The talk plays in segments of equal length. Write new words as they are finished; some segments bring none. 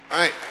All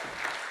right.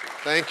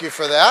 Thank you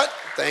for that.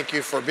 Thank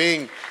you for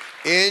being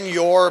in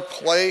your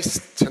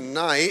place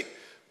tonight.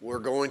 We're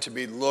going to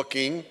be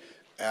looking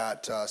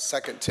at 2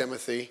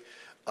 Timothy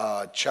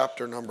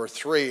chapter number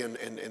 3 and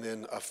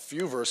then a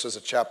few verses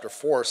of chapter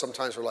 4.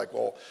 Sometimes we're like,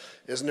 well,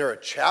 isn't there a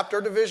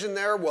chapter division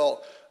there?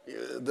 Well,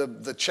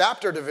 the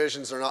chapter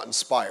divisions are not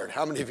inspired.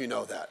 How many of you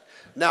know that?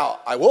 Now,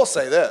 I will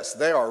say this.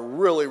 They are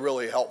really,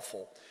 really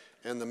helpful.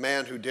 And the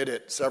man who did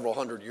it several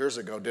hundred years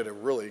ago did a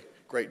really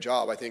great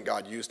job. I think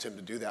God used him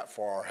to do that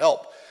for our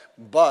help.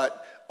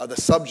 But the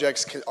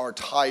subjects are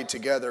tied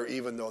together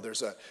even though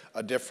there's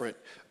a different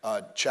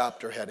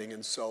chapter heading.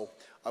 And so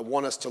I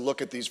want us to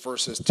look at these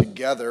verses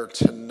together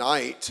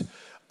tonight.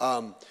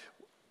 In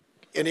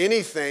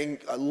anything,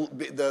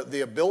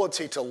 the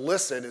ability to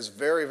listen is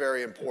very,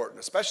 very important,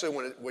 especially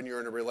when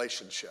you're in a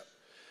relationship.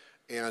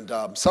 And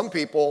some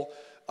people,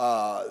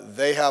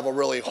 they have a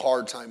really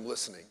hard time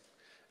listening.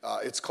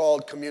 It's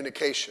called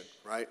communication,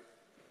 right?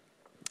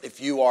 If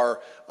you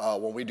are,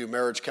 when we do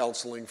marriage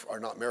counseling,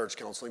 or not marriage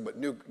counseling, but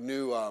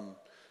what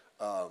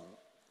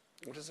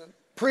is it?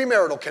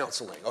 Premarital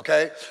counseling,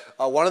 okay?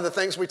 One of the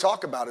things we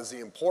talk about is the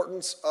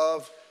importance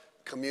of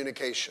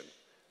communication.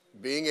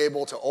 Being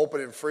able to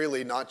open and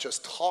freely not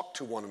just talk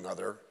to one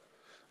another,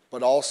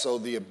 but also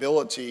the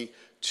ability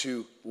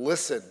to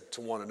listen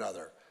to one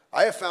another.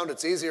 I have found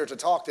it's easier to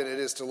talk than it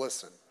is to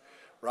listen,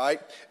 right?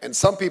 And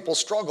some people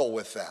struggle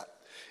with that.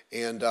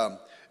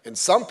 And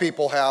some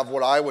people have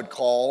what I would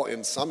call,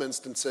 in some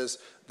instances,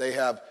 they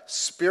have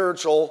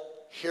spiritual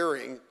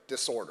hearing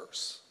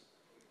disorders,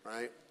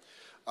 right?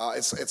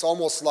 It's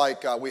almost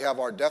like we have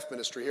our deaf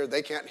ministry here.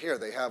 They can't hear.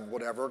 They have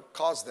whatever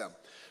caused them.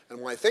 And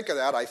when I think of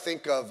that, I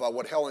think of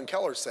what Helen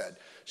Keller said.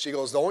 She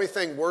goes, the only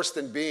thing worse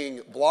than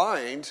being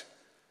blind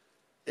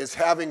is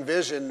having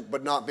vision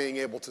but not being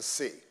able to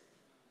see.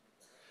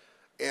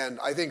 And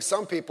I think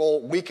some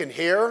people, we can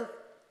hear,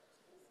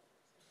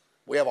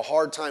 we have a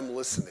hard time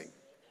listening,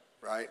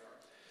 right?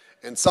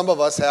 And some of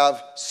us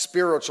have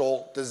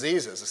spiritual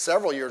diseases.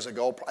 Several years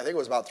ago, I think it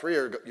was about 3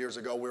 years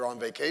ago, we were on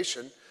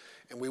vacation,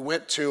 and we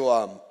went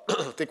to,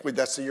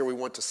 that's the year we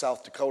went to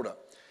South Dakota.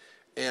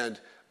 And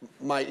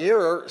my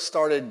ear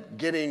started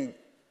getting,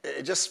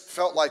 it just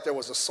felt like there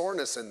was a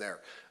soreness in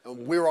there.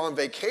 And we were on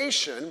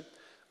vacation.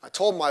 I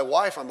told my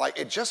wife, I'm like,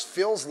 it just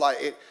feels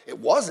like, it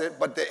wasn't,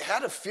 but it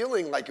had a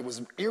feeling like it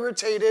was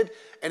irritated,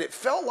 and it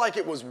felt like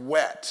it was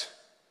wet.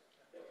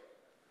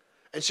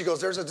 And she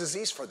goes, there's a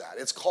disease for that.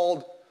 It's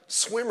called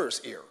swimmer's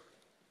ear.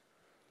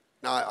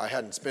 Now, I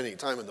hadn't spent any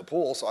time in the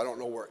pool, so I don't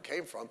know where it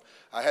came from.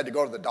 I had to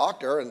go to the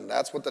doctor, and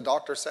that's what the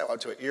doctor said. I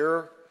went to an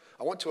ear,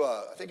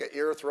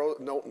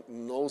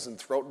 nose, and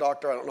throat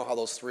doctor. I don't know how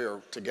those three are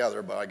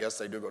together, but I guess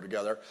they do go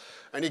together.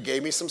 And he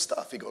gave me some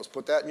stuff. He goes,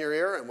 put that in your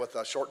ear, and with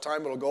a short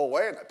time, it'll go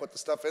away. And I put the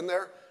stuff in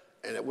there,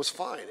 and it was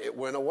fine. It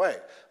went away.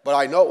 But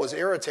I know it was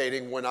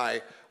irritating when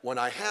I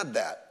had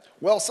that.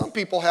 Well, some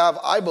people have,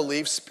 I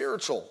believe,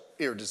 spiritual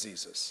ear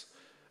diseases.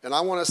 And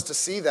I want us to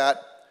see that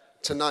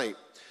tonight.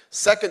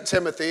 2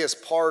 Timothy is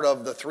part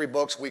of the 3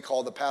 books we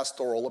call the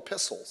pastoral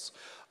epistles.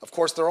 Of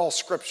course, they're all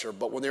scripture,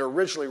 but when they were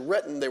originally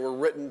written, they were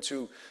written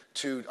to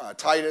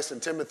Titus and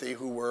Timothy,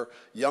 who were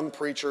young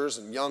preachers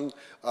and young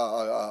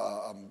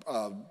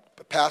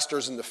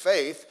pastors in the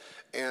faith,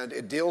 and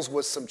it deals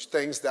with some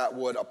things that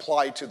would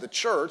apply to the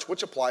church,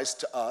 which applies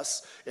to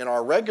us in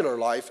our regular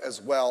life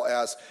as well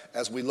as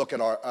we look at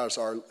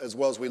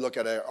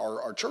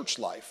our church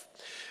life.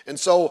 And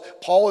so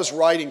Paul is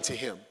writing to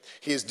him.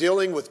 He is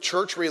dealing with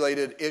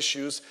church-related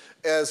issues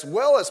as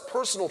well as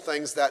personal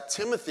things that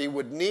Timothy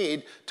would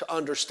need to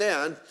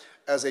understand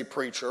as a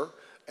preacher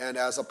and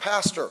as a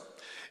pastor.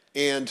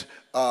 And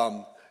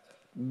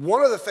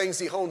one of the things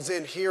he hones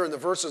in here in the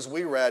verses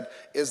we read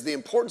is the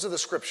importance of the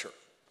Scripture.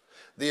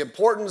 The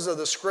importance of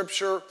the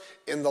Scripture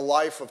in the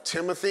life of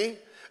Timothy,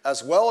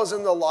 as well as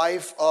in the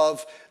life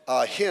of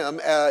him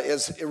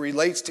as it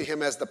relates to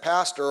him as the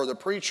pastor or the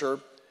preacher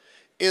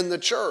in the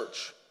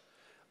church.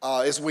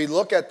 As we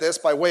look at this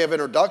by way of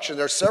introduction,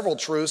 there are several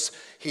truths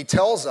he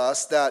tells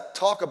us that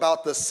talk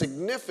about the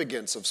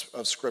significance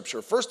of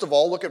Scripture. First of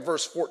all, look at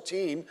verse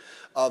 14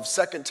 of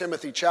 2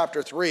 Timothy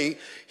chapter 3.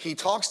 He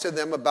talks to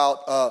them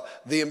about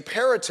the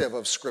imperative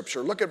of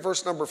Scripture. Look at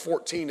verse number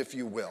 14, if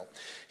you will.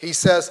 He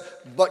says,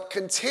 but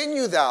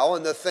continue thou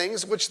in the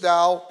things which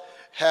thou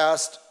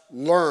hast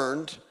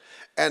learned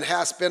and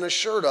hast been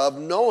assured of,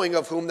 knowing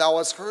of whom thou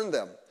hast learned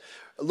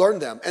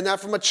them, and that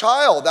from a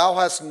child thou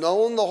hast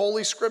known the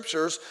holy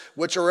scriptures,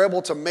 which are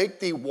able to make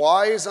thee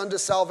wise unto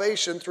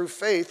salvation through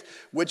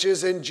faith, which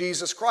is in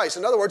Jesus Christ.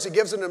 In other words, he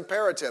gives an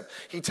imperative.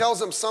 He tells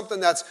them something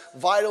that's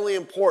vitally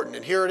important,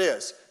 and here it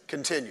is.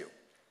 Continue.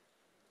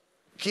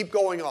 Keep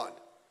going on.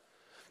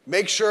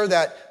 Make sure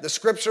that the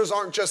scriptures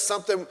aren't just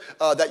something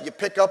that you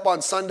pick up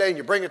on Sunday and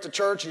you bring it to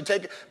church. You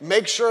take it.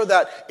 Make sure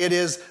that it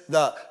is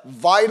the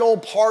vital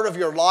part of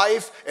your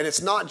life, and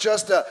it's not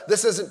just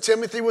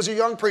Timothy was a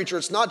young preacher.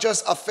 It's not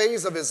just a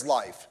phase of his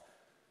life.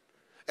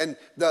 And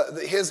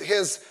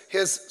his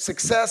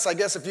success, I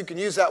guess if you can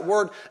use that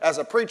word, as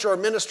a preacher or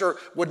minister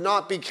would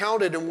not be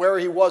counted in where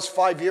he was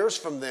 5 years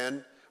from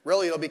then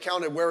Really, it'll be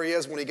counted where he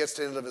is when he gets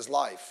to the end of his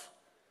life.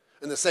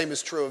 And the same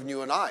is true of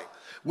you and I.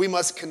 We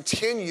must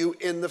continue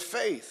in the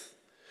faith.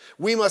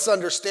 We must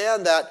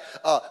understand that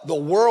the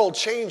world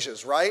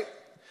changes, right?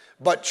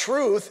 But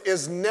truth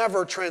is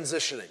never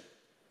transitioning.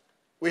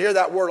 We hear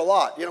that word a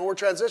lot. We're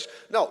transition.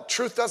 No,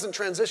 truth doesn't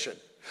transition.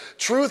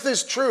 Truth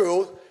is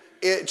true.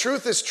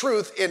 Truth is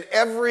truth in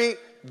every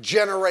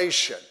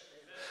generation.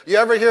 You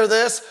ever hear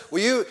this?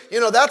 Well,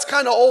 that's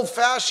kind of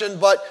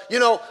old-fashioned, but,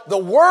 the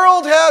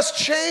world has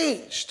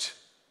changed.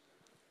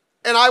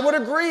 And I would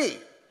agree.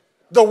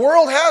 The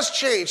world has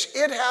changed.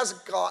 It has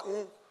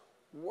gotten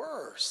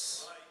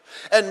worse.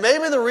 And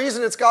maybe the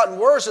reason it's gotten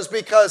worse is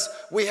because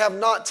we have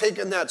not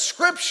taken that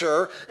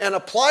scripture and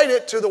applied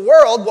it to the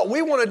world. What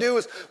we want to do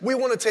is we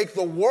want to take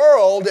the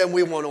world and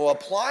we want to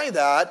apply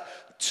that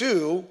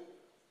to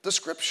the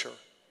scripture.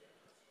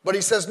 But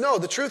he says, no,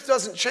 the truth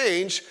doesn't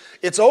change.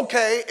 It's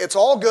okay. It's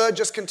all good.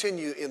 Just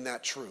continue in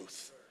that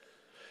truth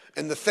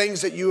and the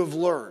things that you have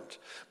learned.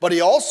 But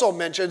he also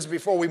mentions,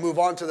 before we move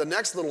on to the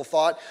next little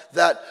thought,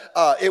 that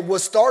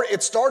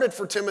it started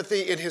for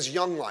Timothy in his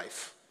young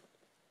life.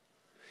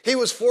 He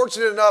was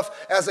fortunate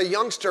enough as a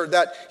youngster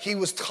that he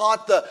was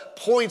taught the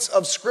points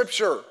of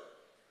Scripture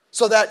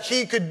so that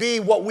he could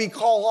be what we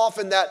call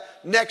often that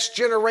next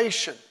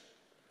generation.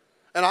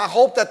 And I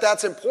hope that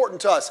that's important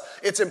to us.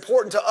 It's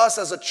important to us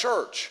as a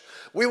church.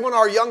 We want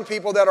our young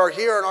people that are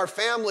here and our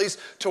families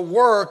to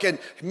work and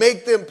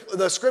make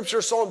the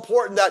Scripture so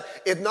important that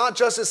it not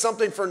just is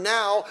something for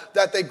now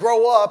that they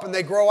grow up and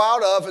they grow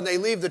out of and they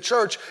leave the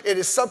church. It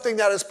is something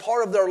that is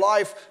part of their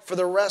life for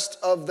the rest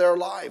of their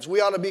lives.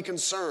 We ought to be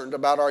concerned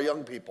about our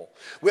young people.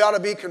 We ought to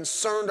be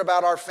concerned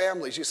about our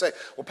families. You say,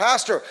 well,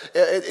 Pastor,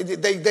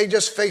 they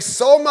just face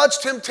so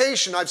much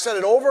temptation. I've said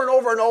it over and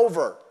over and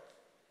over.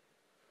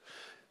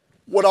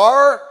 What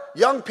our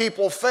young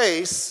people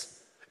face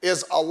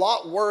is a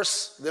lot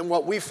worse than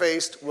what we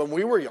faced when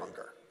we were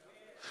younger.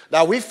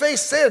 Now, we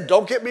face sin,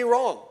 don't get me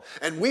wrong,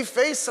 and we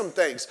face some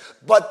things,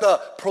 but the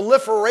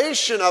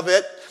proliferation of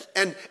it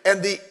and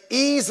the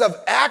ease of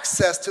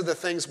access to the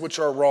things which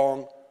are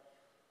wrong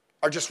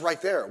are just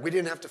right there. We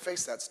didn't have to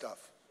face that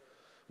stuff.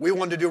 We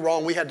wanted to do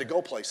wrong, we had to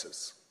go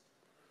places.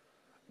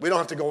 We don't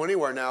have to go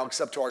anywhere now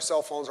except to our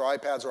cell phones, our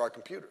iPads, or our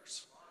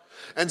computers.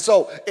 And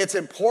so it's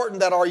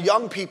important that our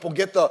young people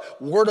get the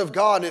Word of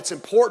God. And it's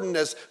important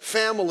as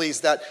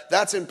families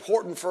that's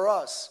important for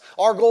us.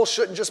 Our goal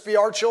shouldn't just be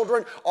our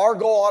children. Our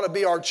goal ought to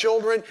be our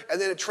children, and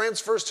then it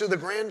transfers to the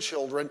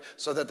grandchildren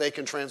so that they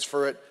can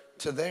transfer it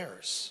to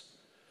theirs.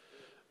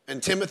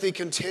 And Timothy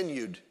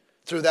continued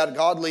through that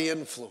godly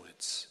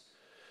influence.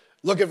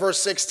 Look at verse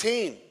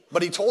 16.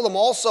 But he told them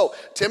also,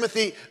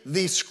 Timothy,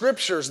 the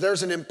scriptures,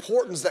 there's an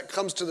importance that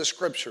comes to the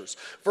scriptures.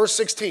 Verse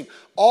 16,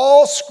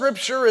 all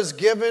scripture is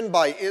given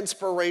by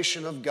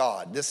inspiration of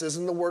God. This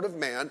isn't the word of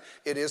man,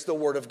 it is the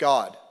word of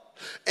God.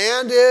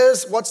 And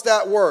is, what's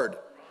that word?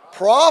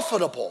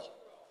 Profitable.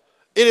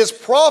 It is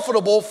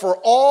profitable for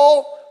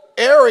all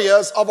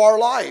areas of our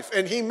life.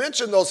 And he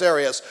mentioned those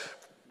areas: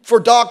 for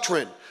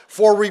doctrine,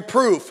 for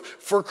reproof,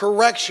 for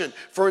correction,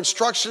 for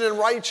instruction in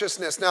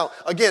righteousness. Now,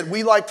 again,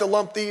 we like to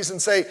lump these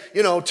and say,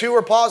 2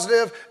 are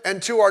positive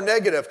and 2 are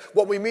negative.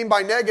 What we mean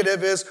by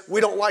negative is we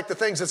don't like the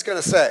things it's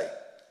going to say,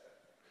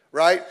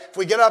 right? If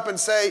we get up and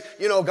say,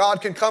 God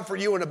can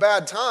comfort you in a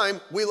bad time,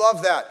 we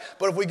love that.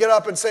 But if we get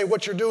up and say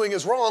what you're doing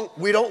is wrong,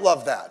 we don't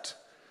love that.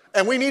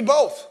 And we need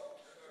both.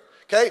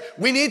 Okay?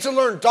 We need to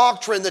learn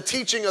doctrine, the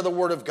teaching of the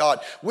Word of God.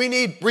 We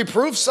need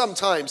reproof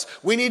sometimes.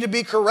 We need to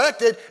be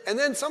corrected. And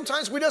then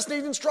sometimes we just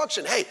need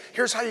instruction. Hey,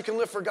 here's how you can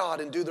live for God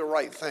and do the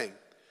right thing.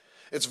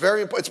 It's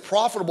very important. It's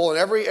profitable in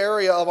every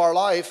area of our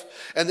life.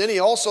 And then he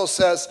also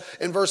says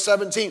in verse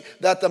 17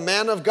 that the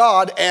man of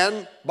God,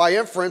 and by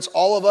inference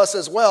all of us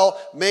as well,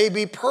 may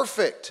be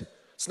perfect.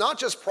 It's not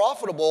just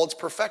profitable, it's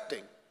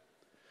perfecting.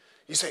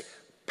 You say,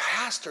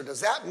 Pastor,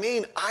 does that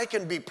mean I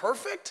can be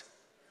perfect?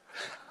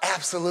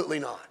 Absolutely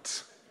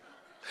not.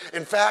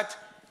 In fact,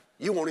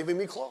 you won't even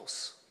be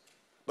close.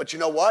 But you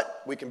know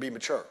what? We can be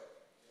mature.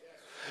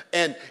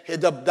 And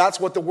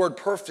that's what the word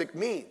perfect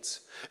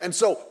means. And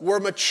so we're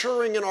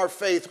maturing in our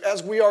faith.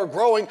 As we are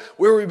growing,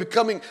 we're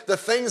becoming the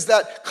things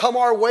that come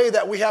our way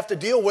that we have to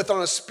deal with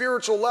on a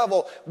spiritual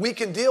level. We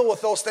can deal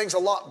with those things a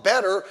lot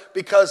better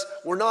because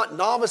we're not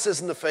novices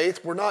in the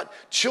faith. We're not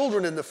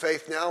children in the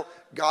faith now.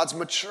 God's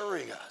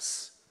maturing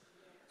us.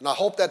 And I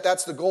hope that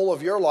that's the goal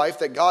of your life,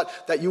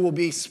 that you will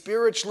be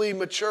spiritually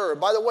mature.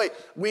 By the way,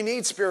 we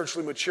need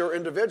spiritually mature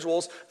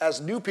individuals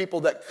as new people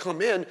that come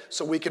in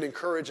so we can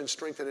encourage and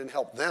strengthen and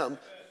help them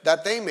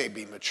that they may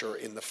be mature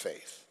in the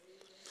faith.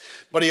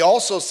 But he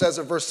also says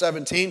in verse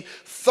 17,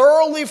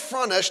 thoroughly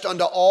furnished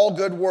unto all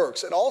good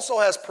works. It also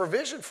has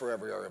provision for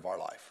every area of our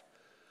life.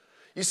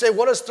 You say,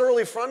 what does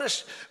thoroughly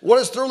furnished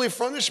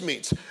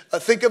means?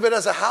 Think of it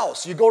as a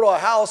house. You go to a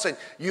house and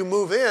you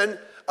move in.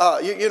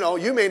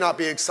 You may not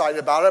be excited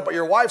about it, but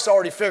your wife's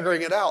already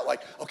figuring it out.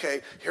 Like,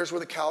 okay, here's where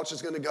the couch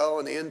is going to go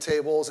and the end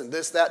tables and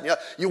this, that, and the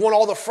other. You want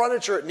all the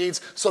furniture it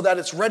needs so that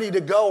it's ready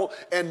to go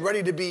and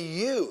ready to be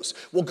used.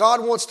 Well,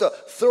 God wants to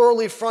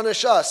thoroughly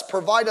furnish us,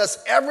 provide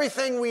us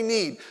everything we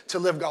need to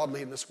live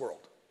godly in this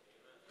world.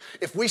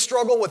 If we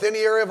struggle with any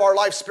area of our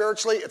life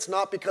spiritually, it's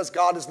not because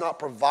God has not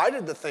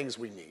provided the things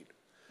we need.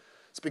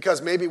 It's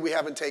because maybe we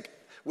haven't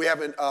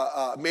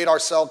made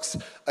ourselves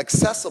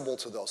accessible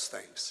to those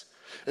things.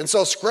 And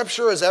so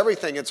Scripture is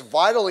everything. It's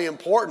vitally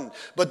important.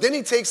 But then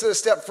he takes it a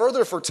step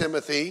further for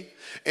Timothy.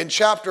 In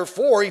chapter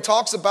 4, he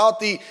talks about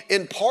the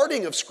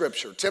imparting of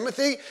Scripture.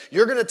 Timothy,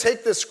 you're going to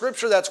take this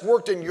Scripture that's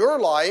worked in your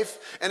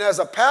life, and as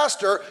a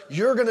pastor,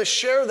 you're going to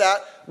share that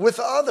with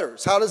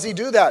others. How does he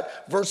do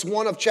that? Verse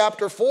 1 of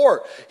chapter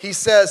 4, he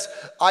says,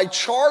 I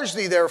charge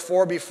thee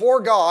therefore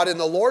before God and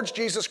the Lord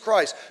Jesus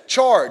Christ.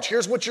 Charge.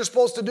 Here's what you're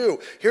supposed to do.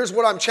 Here's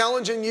what I'm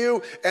challenging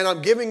you, and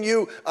I'm giving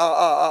you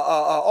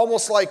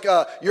almost like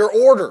your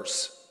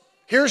orders.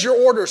 Here's your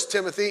orders,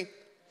 Timothy.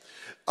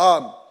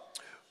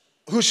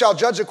 Who shall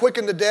judge the quick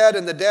and the dead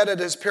at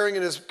his appearing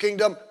in his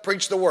kingdom?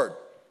 Preach the word.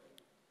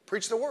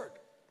 Preach the word.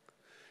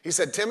 He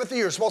said, Timothy,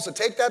 you're supposed to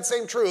take that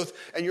same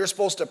truth and you're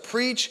supposed to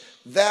preach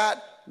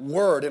that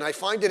word. And I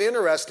find it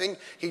interesting.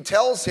 He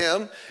tells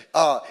him,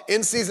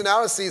 in season,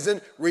 out of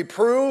season,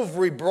 reprove,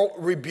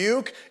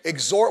 rebuke,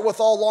 exhort with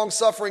all long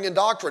suffering and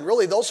doctrine.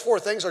 Really, those four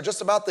things are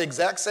just about the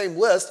exact same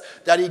list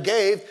that he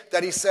gave,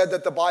 that he said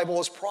that the Bible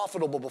is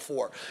profitable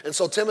before. And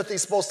so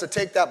Timothy's supposed to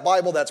take that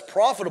Bible that's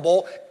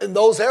profitable in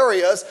those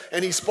areas,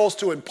 and he's supposed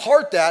to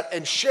impart that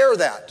and share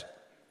that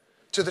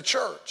to the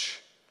church.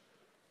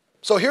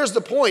 So here's the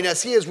point.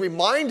 As he is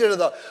reminded of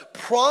the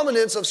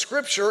prominence of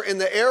Scripture in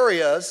the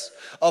areas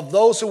of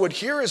those who would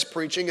hear his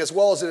preaching as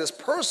well as in his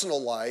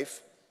personal life,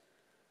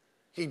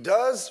 he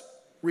does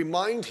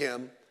remind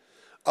him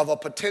of a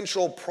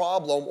potential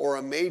problem or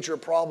a major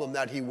problem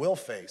that he will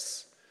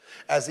face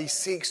as he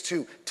seeks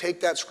to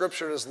take that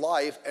Scripture in his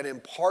life and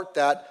impart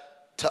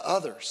that to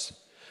others.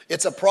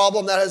 It's a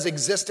problem that has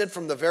existed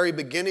from the very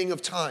beginning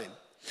of time.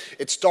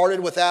 It started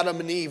with Adam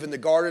and Eve in the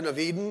Garden of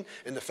Eden,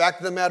 and the fact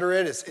of the matter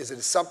is it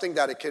is something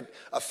that it could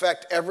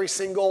affect every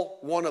single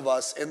one of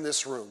us in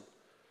this room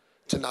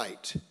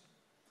tonight.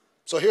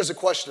 So here's a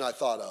question I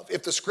thought of.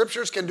 If the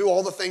Scriptures can do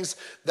all the things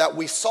that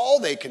we saw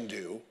they can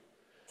do,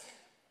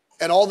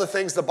 and all the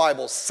things the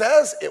Bible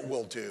says it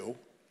will do,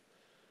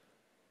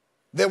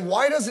 then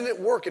why doesn't it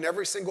work in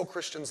every single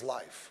Christian's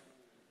life?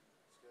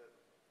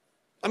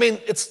 I mean,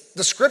 it's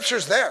the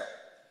Scripture's there.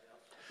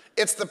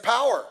 It's the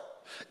power.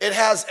 It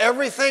has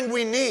everything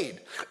we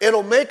need.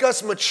 It'll make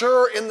us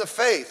mature in the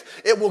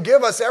faith. It will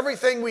give us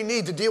everything we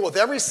need to deal with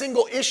every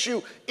single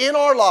issue in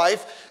our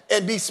life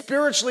and be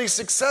spiritually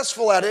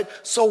successful at it.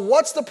 So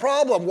what's the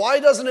problem? Why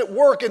doesn't it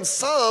work in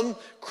some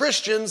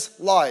Christians'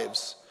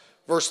 lives?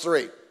 Verse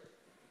 3.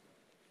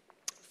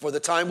 For the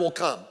time will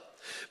come.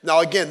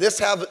 Now again, this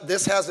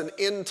has an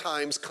end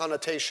times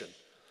connotation.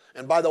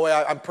 And by the way,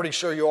 I'm pretty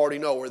sure you already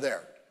know we're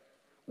there.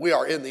 We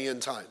are in the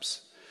end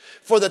times.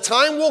 For the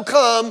time will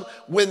come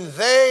when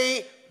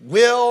they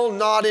will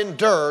not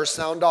endure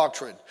sound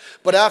doctrine,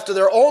 but after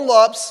their own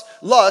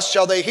lust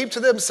shall they heap to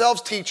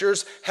themselves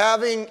teachers,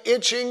 having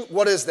itching,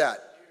 what is that?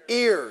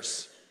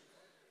 Ears.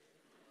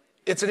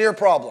 It's an ear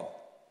problem.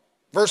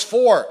 Verse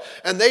 4,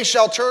 and they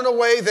shall turn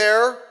away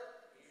their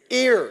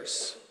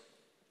ears.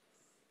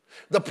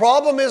 The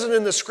problem isn't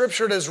in the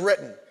Scripture that is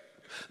written.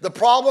 The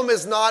problem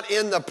is not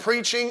in the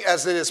preaching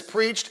as it is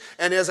preached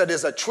and as it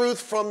is a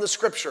truth from the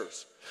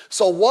Scriptures.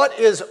 So what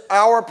is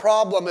our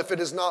problem if it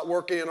is not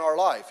working in our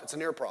life? It's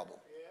an ear problem.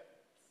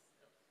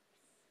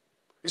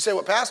 You say,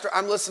 well, Pastor,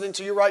 I'm listening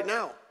to you right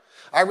now.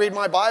 I read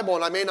my Bible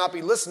and I may not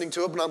be listening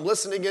to it, but I'm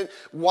listening in.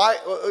 Why?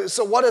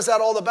 So what is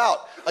that all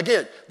about?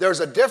 Again, there's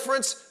a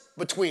difference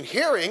between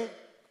hearing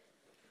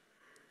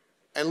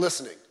and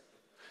listening.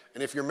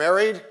 And if you're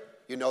married,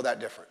 you know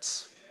that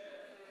difference.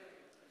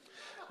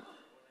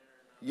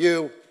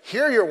 You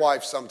hear your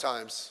wife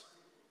sometimes,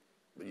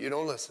 but you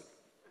don't listen.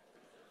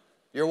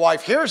 Your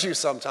wife hears you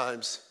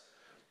sometimes,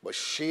 but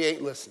she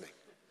ain't listening.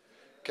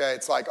 Okay,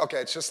 it's like, okay,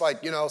 it's just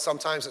like,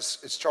 sometimes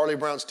it's Charlie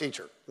Brown's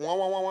teacher. Wah,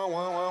 wah, wah, wah,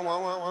 wah, wah, wah,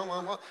 wah,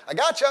 wah, wah. I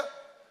gotcha.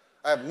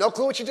 I have no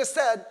clue what you just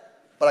said,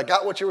 but I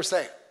got what you were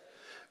saying.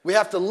 We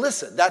have to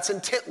listen. That's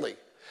intently.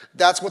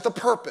 That's with a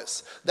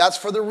purpose. That's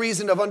for the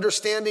reason of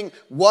understanding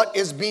what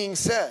is being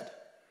said.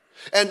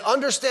 And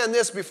understand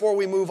this before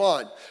we move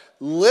on.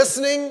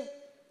 Listening,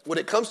 when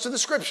it comes to the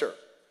Scripture,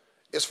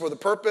 is for the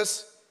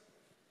purpose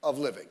of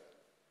living.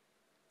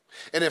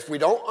 And if we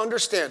don't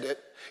understand it,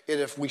 and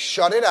if we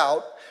shut it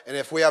out, and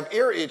if we have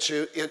ear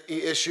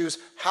issues,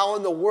 how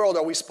in the world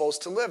are we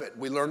supposed to live it?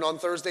 We learned on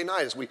Thursday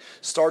night as we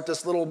start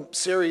this little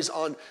series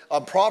on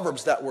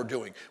Proverbs that we're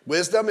doing.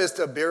 Wisdom is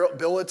the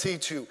ability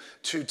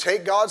to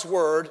take God's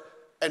word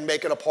and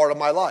make it a part of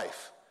my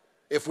life.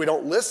 If we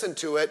don't listen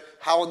to it,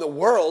 how in the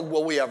world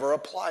will we ever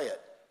apply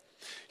it?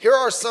 Here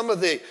are some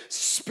of the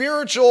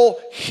spiritual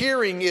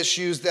hearing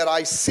issues that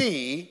I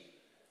see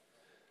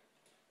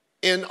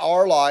in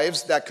our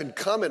lives that could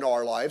come in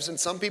our lives, and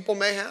some people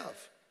may have.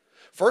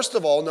 First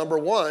of all, number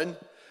one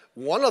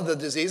of the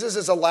diseases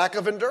is a lack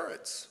of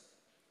endurance.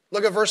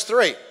 Look at verse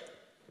 3.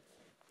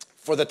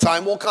 For the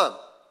time will come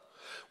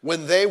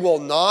when they will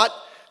not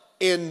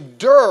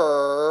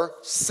endure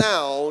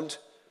sound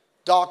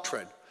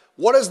doctrine.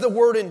 What does the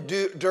word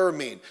endure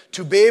mean?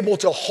 To be able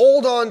to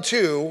hold on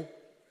to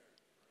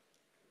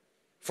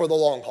for the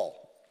long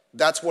haul.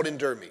 That's what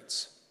endure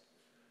means.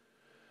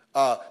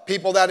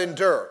 People that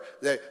endure,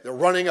 they're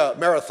running a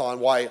marathon.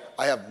 Why?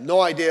 I have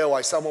no idea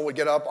why someone would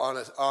get up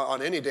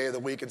on any day of the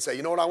week and say,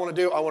 you know what I want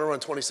to do? I want to run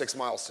 26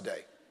 miles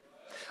today.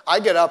 I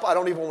get up, I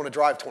don't even want to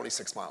drive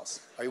 26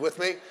 miles. Are you with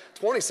me?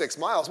 26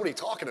 miles, what are you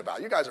talking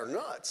about? You guys are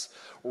nuts.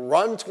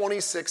 Run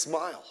 26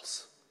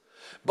 miles.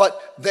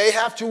 But they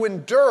have to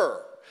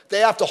endure. They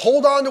have to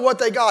hold on to what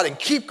they got and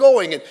keep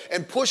going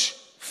and push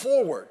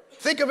forward.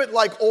 Think of it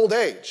like old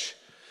age.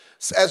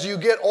 As you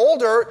get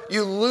older,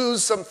 you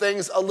lose some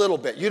things a little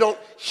bit. You don't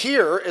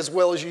hear as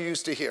well as you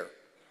used to hear,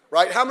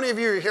 right? How many of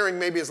you are hearing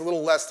maybe is a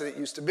little less than it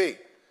used to be?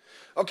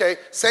 Okay,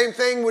 same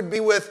thing would be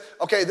with,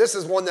 okay, this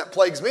is one that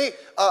plagues me,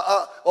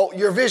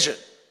 your vision.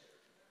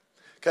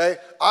 Okay,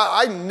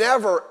 I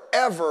never,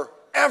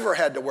 ever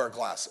had to wear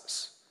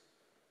glasses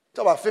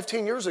until about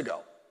 15 years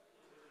ago.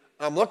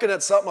 I'm looking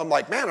at something, I'm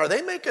like, man, are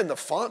they making the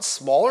font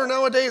smaller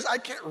nowadays? I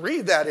can't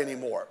read that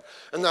anymore.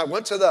 And I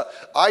went to the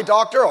eye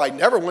doctor. I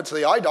never went to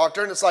the eye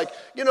doctor, and it's like,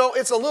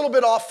 it's a little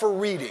bit off for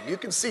reading. You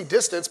can see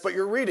distance, but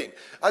you're reading.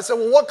 I said,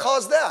 well, what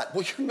caused that?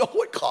 Well, you know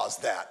what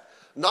caused that.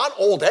 Not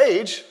old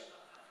age.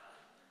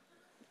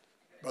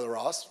 Brother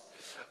Ross,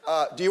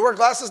 do you wear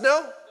glasses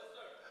now?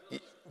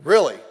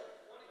 Really?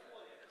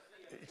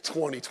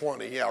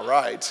 2020, yeah,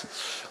 right.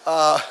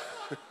 But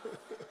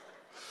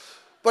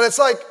it's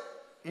like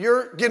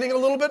you're getting a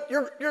little bit,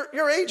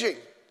 you're aging.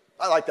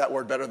 I like that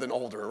word better than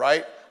older,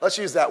 right? Let's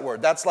use that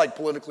word. That's like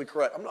politically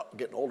correct. I'm not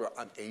getting older,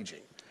 I'm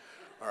aging,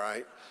 all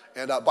right?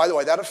 And by the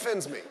way, that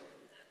offends me,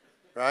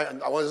 right?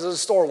 And I was in a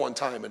store one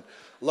time and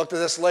looked at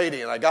this lady,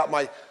 and I got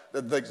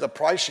the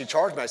price she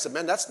charged me. I said,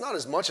 man, that's not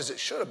as much as it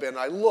should have been. And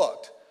I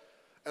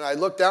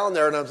looked down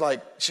there, and I was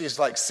like, she's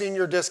like,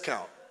 senior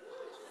discount.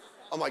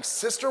 I'm like,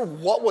 sister,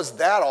 what was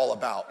that all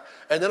about?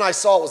 And then I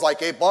saw it was like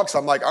 $8.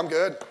 I'm like, I'm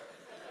good.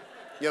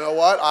 You know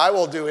what? I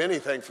will do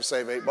anything for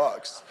save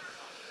 $8.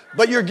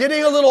 But you're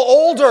getting a little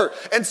older,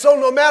 and so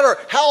no matter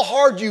how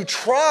hard you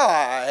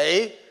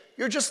try,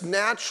 you're just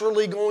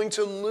naturally going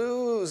to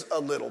lose a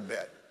little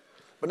bit,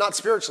 but not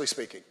spiritually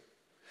speaking.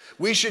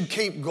 We should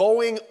keep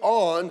going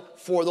on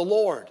for the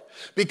Lord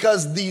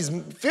because these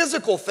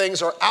physical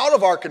things are out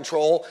of our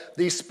control.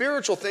 These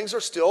spiritual things are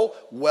still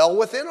well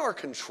within our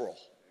control.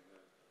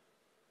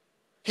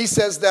 He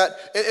says that,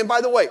 and by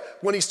the way,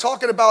 when he's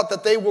talking about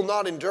that they will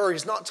not endure,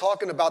 he's not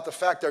talking about the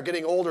fact they're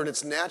getting older and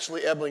it's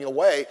naturally ebbing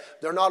away.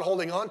 They're not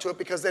holding on to it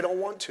because they don't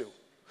want to.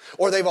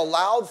 Or they've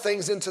allowed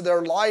things into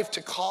their life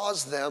to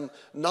cause them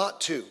not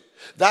to.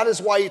 That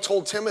is why he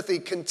told Timothy,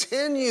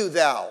 continue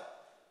thou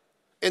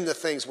in the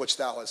things which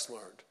thou hast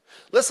learned.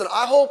 Listen,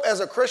 I hope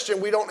as a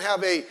Christian we don't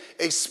have a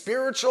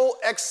spiritual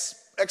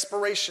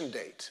expiration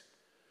date.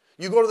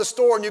 You go to the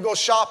store and you go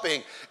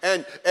shopping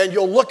and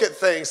you'll look at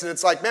things and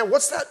it's like, man,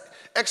 what's that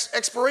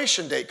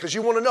expiration date? Because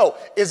you want to know,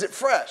 is it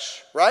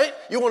fresh, right?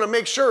 You want to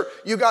make sure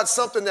you got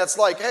something that's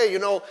like, hey,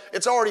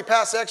 it's already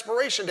past the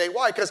expiration date.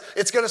 Why? Because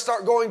it's going to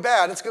start going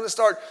bad. It's going to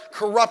start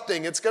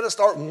corrupting. It's going to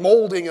start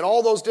molding and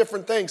all those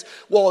different things.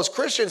 Well, as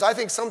Christians, I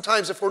think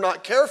sometimes if we're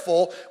not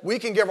careful, we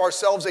can give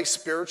ourselves a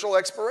spiritual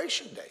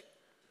expiration date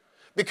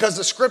because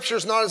the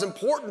Scripture's not as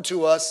important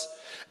to us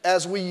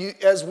as we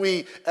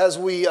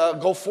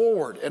go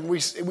forward and we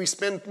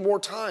spend more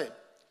time.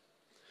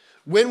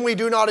 When we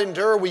do not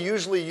endure, we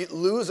usually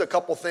lose a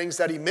couple things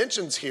that he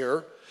mentions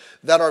here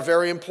that are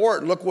very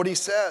important. Look what he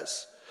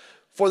says.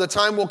 For the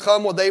time will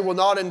come when they will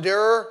not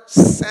endure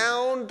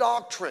sound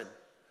doctrine.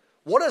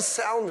 What does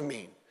sound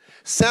mean?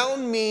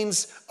 Sound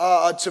means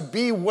to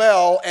be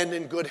well and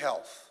in good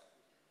health.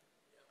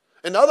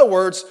 In other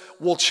words,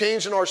 we'll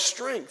change in our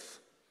strength.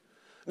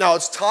 Now,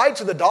 it's tied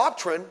to the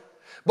doctrine,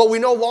 but we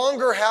no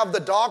longer have the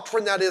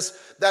doctrine that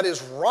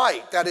is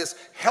right, that is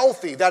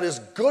healthy, that is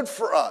good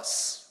for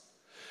us.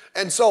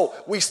 And so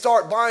we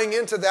start buying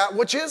into that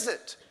which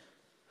isn't.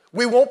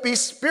 We won't be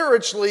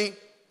spiritually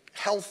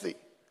healthy.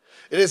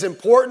 It is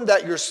important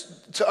that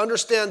to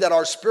understand that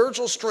our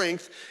spiritual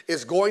strength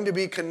is going to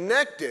be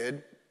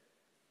connected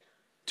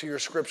to your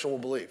scriptural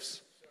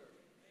beliefs.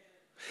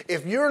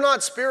 If you're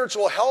not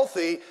spiritual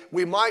healthy,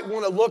 we might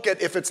want to look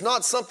at if it's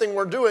not something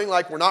we're doing,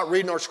 like we're not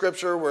reading our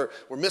scripture, we're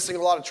missing a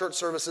lot of church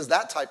services,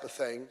 that type of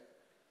thing.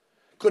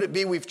 Could it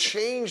be we've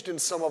changed in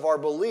some of our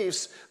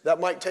beliefs that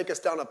might take us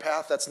down a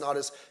path that's not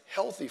as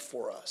healthy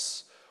for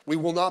us? We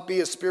will not be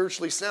as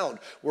spiritually sound.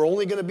 We're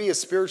only going to be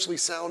as spiritually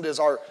sound as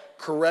our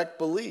correct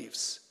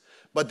beliefs.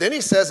 But then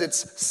he says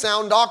it's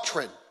sound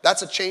doctrine.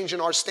 That's a change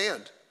in our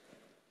stand.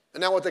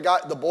 And now what the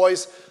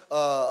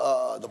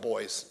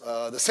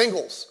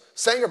singles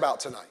sang about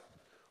tonight.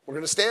 We're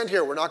going to stand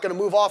here. We're not going to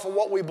move off of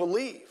what we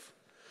believe.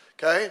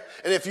 Okay?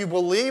 And if you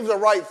believe the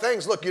right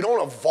things, look, you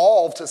don't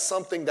evolve to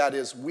something that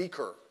is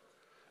weaker.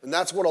 And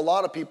that's what a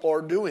lot of people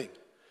are doing.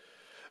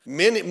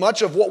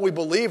 Much of what we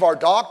believe, our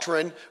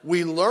doctrine,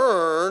 we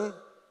learn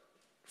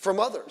from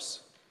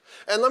others.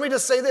 And let me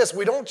just say this,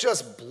 we don't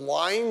just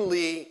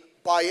blindly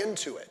buy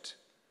into it.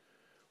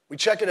 We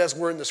check it as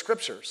we're in the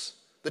scriptures.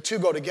 The two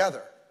go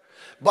together.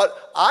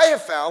 But I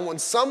have found when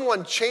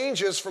someone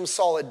changes from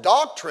solid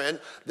doctrine,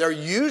 they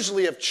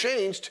usually have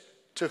changed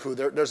to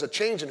there's a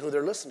change in who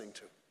they're listening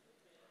to.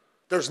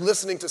 There's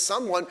listening to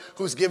someone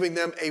who's giving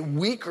them a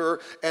weaker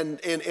and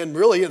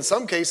really in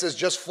some cases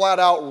just flat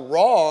out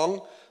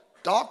wrong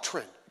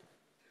doctrine.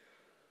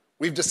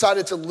 We've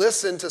decided to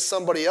listen to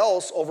somebody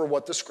else over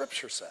what the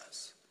scripture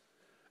says.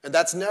 And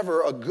that's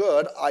never a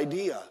good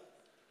idea.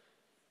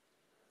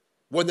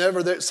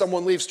 Whenever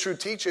someone leaves true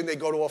teaching, they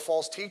go to a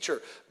false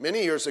teacher.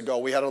 Many years ago,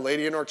 we had a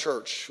lady in our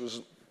church. She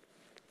was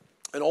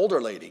an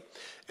older lady.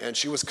 And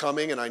she was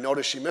coming, and I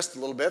noticed she missed a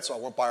little bit, so I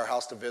went by her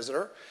house to visit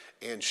her.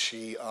 And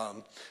she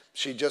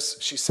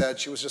said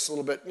she was just a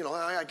little bit,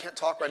 I can't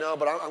talk right now,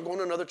 but I'm going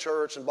to another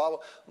church, and blah, blah.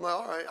 I'm like,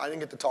 all right. I didn't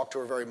get to talk to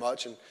her very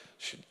much, and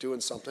she's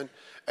doing something.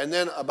 And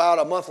then about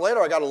a month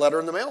later, I got a letter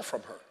in the mail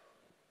from her.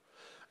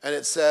 And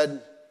it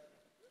said,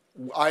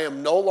 I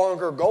am no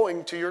longer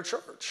going to your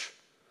church.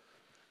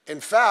 In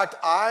fact,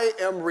 I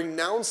am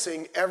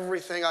renouncing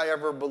everything I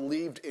ever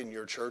believed in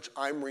your church.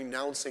 I'm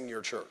renouncing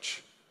your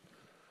church.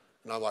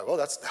 And I'm like, well,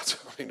 that's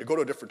to go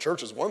to a different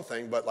church is one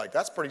thing, but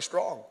that's pretty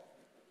strong.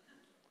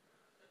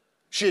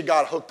 She had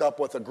got hooked up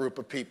with a group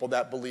of people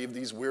that believed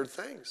these weird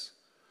things.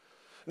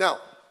 Now,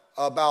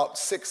 about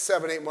 6,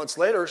 7, 8 months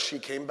later, she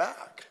came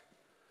back.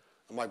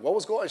 I'm like, what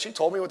was going on? She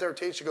told me what they were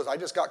teaching. She goes, I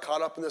just got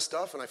caught up in this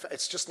stuff, and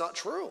it's just not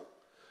true.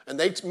 And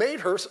they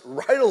made her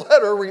write a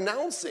letter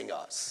renouncing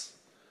us.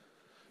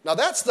 Now,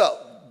 that's the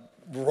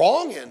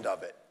wrong end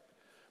of it.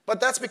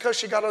 But that's because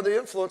she got under the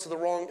influence of the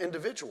wrong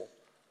individual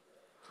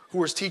who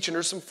was teaching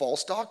her some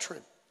false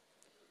doctrine.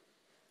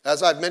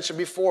 As I've mentioned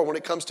before, when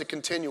it comes to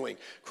continuing,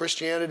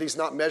 Christianity is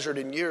not measured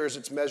in years,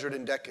 it's measured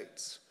in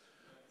decades.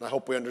 And I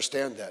hope we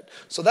understand that.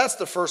 So that's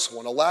the first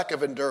one, a lack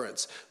of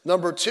endurance.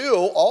 Number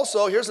 2,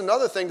 also, here's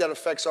another thing that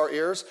affects our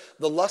ears,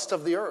 the lust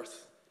of the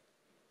earth.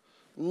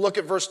 Look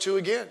at verse 3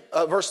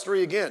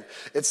 again.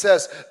 It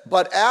says,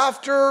 but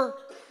after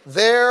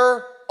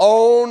their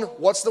own,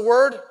 what's the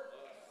word?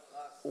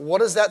 What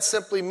does that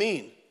simply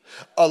mean?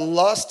 A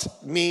lust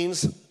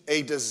means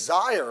a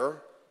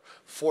desire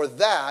for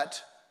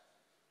that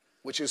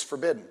which is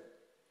forbidden.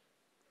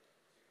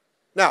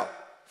 Now,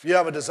 if you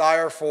have a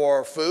desire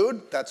for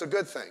food, that's a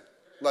good thing.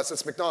 Unless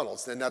it's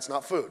McDonald's, then that's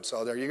not food.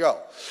 So there you go.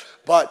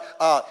 But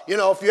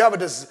if you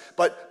have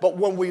but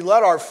when we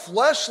let our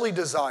fleshly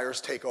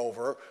desires take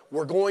over,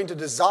 we're going to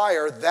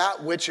desire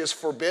that which is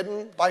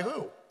forbidden by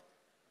who?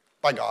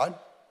 By God.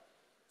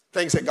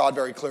 Things that God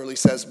very clearly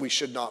says we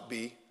should not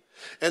be.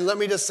 And let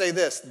me just say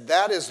this,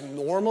 that is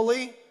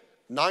normally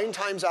 9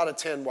 times out of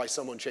 10 why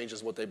someone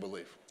changes what they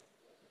believe.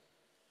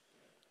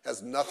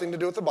 Has nothing to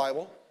do with the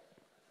Bible.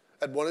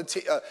 I had one of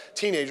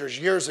teenagers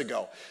years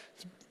ago.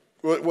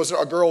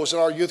 A girl was in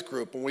our youth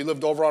group, and we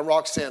lived over on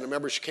Roxanne. I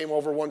remember she came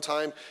over one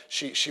time.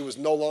 She was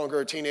no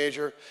longer a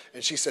teenager,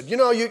 and she said,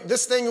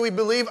 this thing we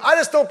believe, I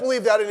just don't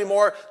believe that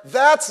anymore.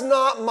 That's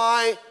not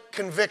my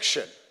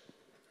conviction.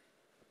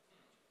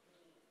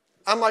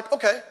 I'm like,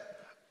 okay.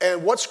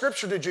 And what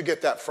scripture did you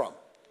get that from?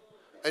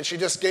 And she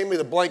just gave me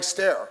the blank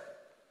stare.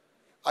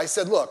 I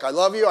said, look, I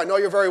love you. I know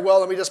you very well.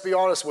 Let me just be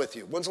honest with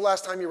you. When's the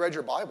last time you read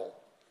your Bible?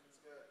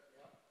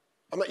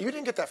 I'm like, you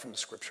didn't get that from the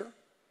scripture.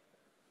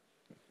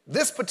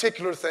 This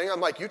particular thing,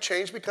 I'm like, you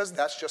changed because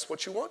that's just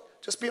what you want.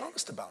 Just be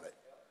honest about it.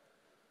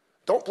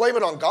 Don't blame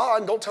it on God.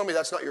 And don't tell me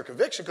that's not your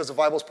conviction because the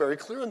Bible's very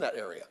clear in that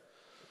area.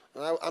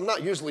 And I'm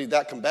not usually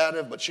that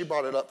combative, but she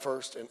brought it up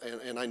first,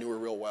 and I knew her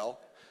real well.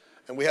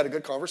 And we had a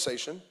good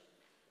conversation.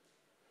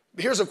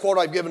 Here's a quote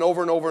I've given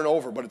over and over and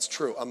over, but it's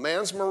true. A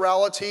man's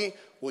morality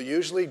will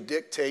usually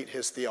dictate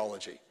his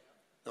theology.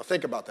 Now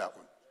think about that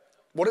one.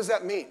 What does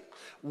that mean?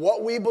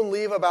 What we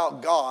believe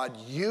about God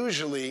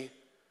usually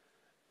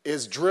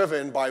is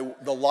driven by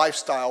the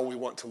lifestyle we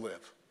want to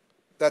live.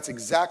 That's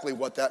exactly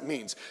what that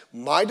means.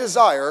 My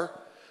desired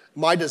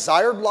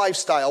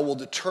lifestyle will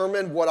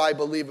determine what I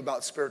believe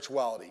about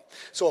spirituality.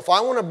 So if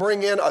I want to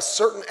bring in a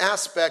certain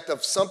aspect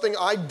of something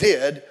I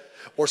did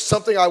or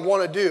something I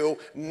want to do,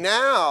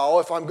 now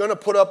if I'm going to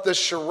put up this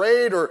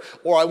charade or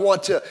I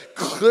want to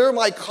clear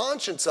my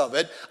conscience of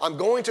it, I'm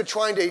going to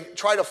try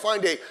to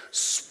find a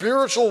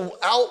spiritual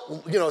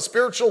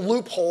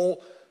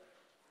loophole,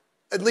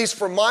 at least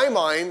for my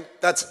mind,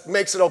 that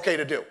makes it okay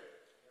to do.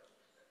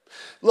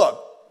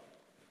 Look,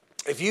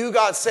 if you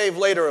got saved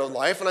later in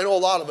life, and I know a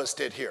lot of us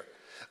did here,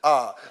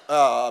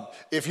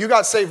 if you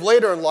got saved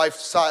later in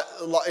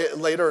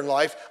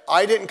life,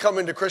 I didn't come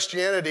into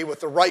Christianity with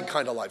the right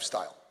kind of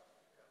lifestyle.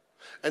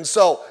 And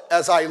so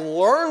as I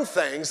learned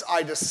things,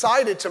 I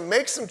decided to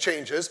make some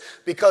changes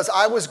because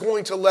I was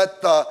going to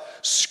let the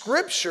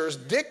scriptures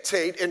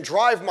dictate and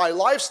drive my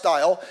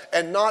lifestyle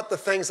and not the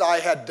things I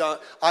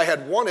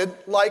had wanted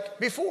like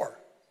before.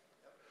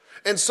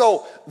 And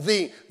so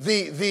the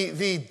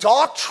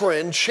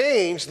doctrine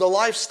changed the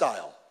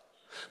lifestyle.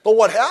 But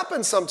what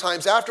happens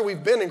sometimes after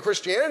we've been in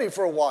Christianity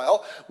for a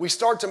while, we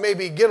start to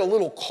maybe get a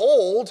little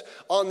cold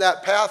on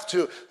that path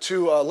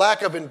to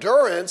lack of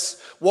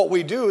endurance. What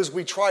we do is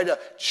we try to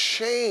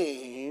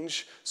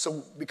change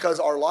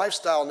because our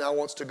lifestyle now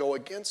wants to go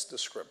against the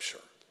scripture.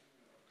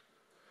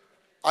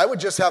 I would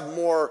just have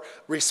more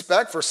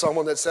respect for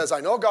someone that says, I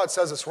know God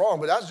says it's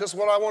wrong, but that's just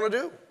what I want to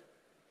do.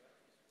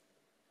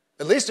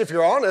 At least if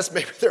you're honest,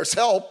 maybe there's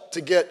help to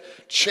get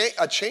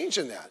a change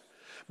in that.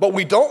 But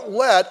we don't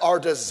let our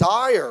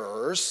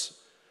desires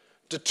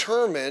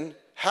determine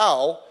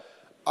how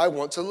I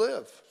want to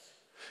live.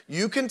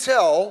 You can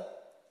tell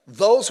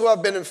those who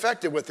have been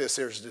infected with this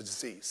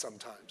disease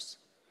sometimes.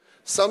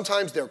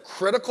 Sometimes they're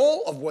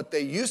critical of what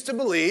they used to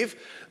believe,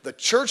 the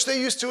church they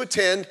used to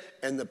attend,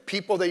 and the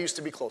people they used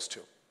to be close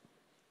to.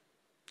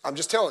 I'm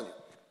just telling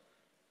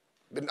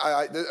you.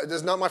 This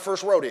is not my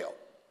first rodeo.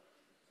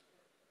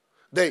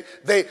 And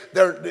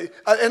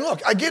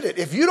look, I get it.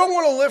 If you don't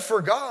want to live for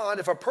God,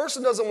 if a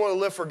person doesn't want to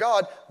live for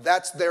God,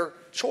 that's their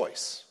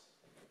choice.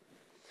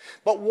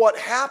 But what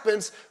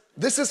happens,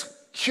 this is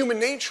human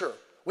nature.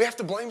 We have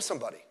to blame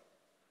somebody,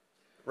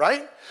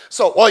 right?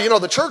 So, well,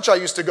 the church I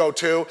used to go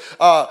to,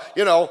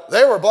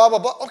 they were blah, blah,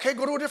 blah. Okay,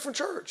 go to a different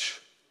church.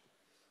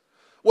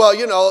 Well,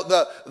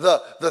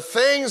 the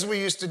things we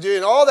used to do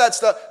and all that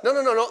stuff. No.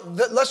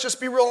 Let's just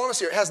be real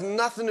honest here. It has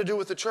nothing to do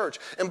with the church.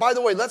 And by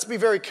the way, let's be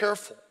very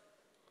careful.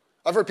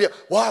 I've heard people,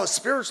 well, I was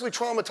spiritually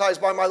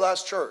traumatized by my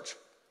last church.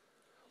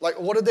 Like,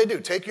 what did they do?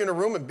 Take you in a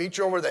room and beat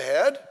you over the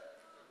head?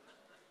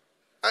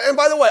 And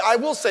by the way, I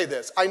will say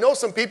this. I know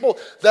some people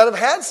that have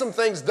had some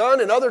things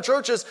done in other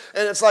churches,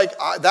 and it's like,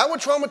 that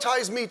would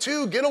traumatize me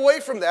too. Get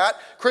away from that.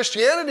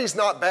 Christianity's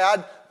not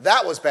bad.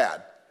 That was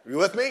bad. Are you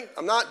with me?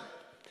 I'm not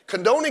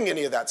condoning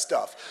any of that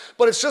stuff.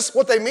 But it's just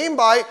what they mean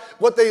by,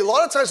 a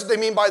lot of times what they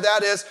mean by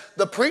that is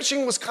the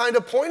preaching was kind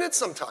of pointed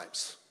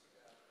sometimes.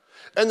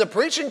 And the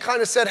preaching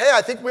kind of said, hey,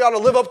 I think we ought to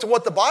live up to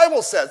what the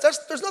Bible says.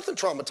 There's nothing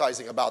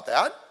traumatizing about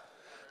that.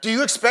 Do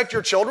you expect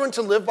your children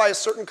to live by a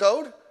certain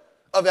code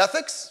of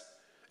ethics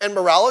and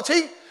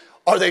morality?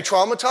 Are they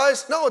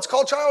traumatized? No, it's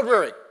called child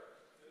rearing.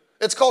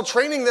 It's called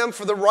training them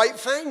for the right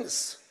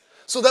things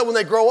so that when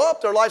they grow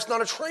up, their life's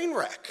not a train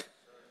wreck.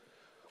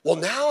 Well,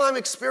 now I'm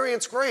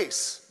experiencing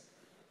grace.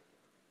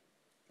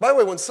 By the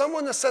way, when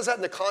someone says that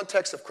in the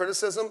context of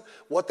criticism,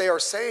 what they are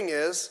saying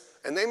is,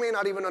 and they may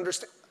not even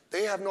understand,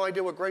 they have no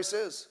idea what grace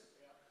is.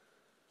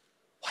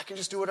 Well, I can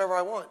just do whatever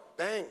I want.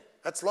 Bang.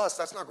 That's lust.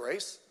 That's not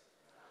grace.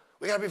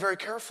 We got to be very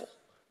careful.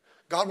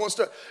 God wants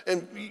to,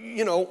 and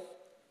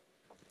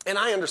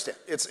I understand.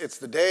 It's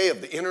the day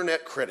of the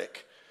internet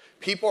critic.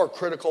 People are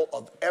critical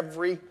of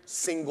every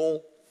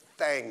single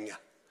thing.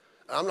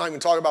 And I'm not even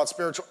talking about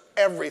spiritual,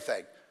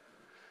 everything.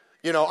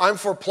 I'm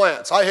for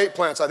plants. I hate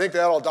plants. I think they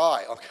all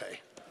die. Okay.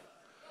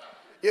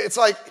 It's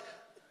like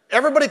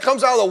everybody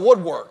comes out of the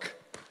woodwork,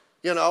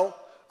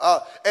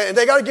 and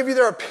they got to give you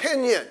their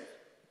opinion.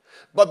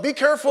 But be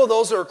careful of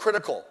those that are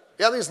critical.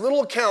 You have these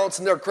little accounts,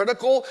 and they're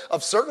critical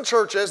of certain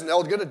churches, and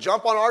they'll get a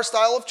jump on our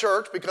style of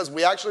church because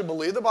we actually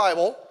believe the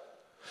Bible.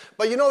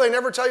 But they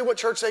never tell you what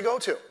church they go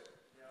to.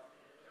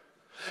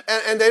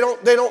 And they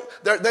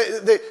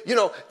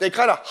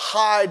kind of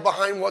hide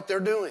behind what they're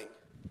doing.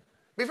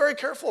 Be very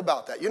careful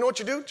about that. You know what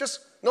you do?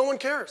 Just, no one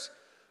cares.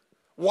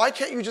 Why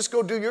can't you just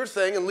go do your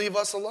thing and leave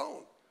us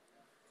alone?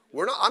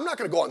 I'm not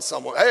going to go on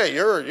someone, hey,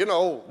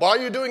 why are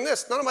you doing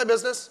this? None of my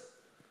business.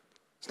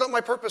 It's not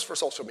my purpose for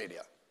social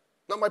media.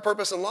 Not my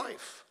purpose in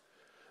life.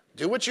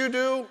 Do what you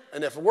do,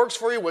 and if it works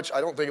for you, which I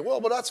don't think it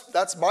will, but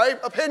that's my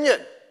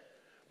opinion.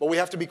 But we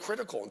have to be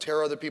critical and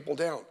tear other people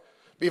down.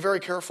 Be very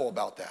careful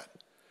about that.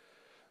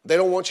 They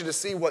don't want you to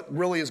see what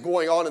really is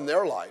going on in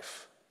their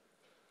life.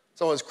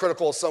 Someone's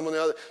critical of someone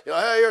else.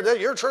 Hey,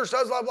 your church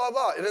does blah, blah,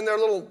 blah. And in their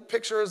little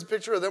picture is a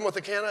picture of them with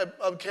a can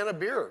of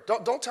beer.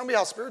 Don't tell me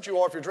how spiritual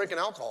you are if you're drinking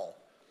alcohol.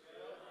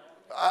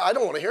 I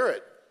don't want to hear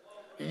it.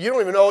 You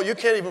don't even know. You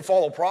can't even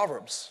follow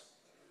Proverbs.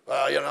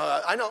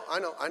 I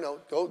know.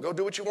 Go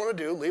do what you want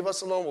to do. Leave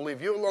us alone. We'll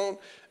leave you alone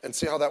and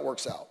see how that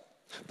works out.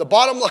 The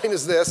bottom line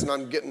is this, and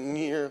I'm getting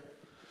near.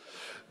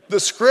 The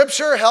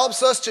scripture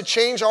helps us to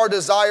change our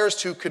desires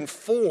to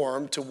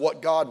conform to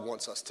what God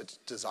wants us to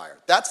desire.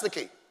 That's the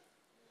key.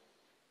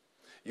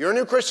 You're a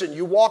new Christian.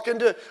 You walk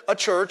into a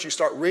church, you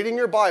start reading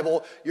your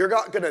Bible, you're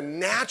not going to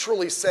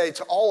naturally say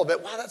to all of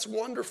it, wow, that's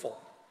wonderful.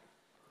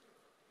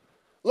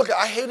 Look,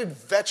 I hated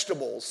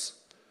vegetables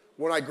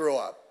when I grew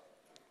up.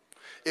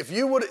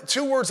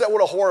 Two words that would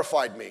have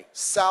horrified me,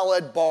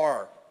 salad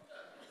bar.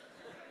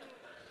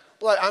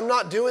 Like, I'm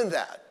not doing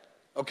that,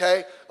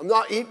 okay? I'm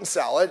not eating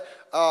salad.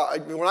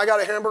 When I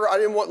got a hamburger, I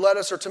didn't want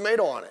lettuce or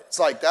tomato on it. It's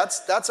like,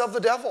 that's of the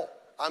devil.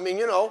 I mean,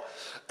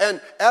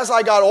 and as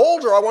I got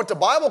older, I went to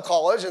Bible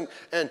college, and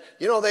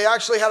they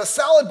actually had a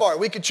salad bar.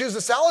 We could choose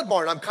the salad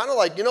bar, and I'm kind of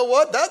like, you know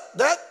what?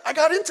 That I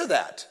got into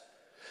that.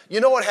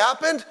 You know what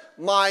happened?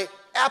 My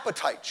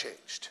appetite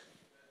changed.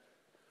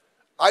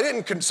 I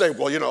didn't say,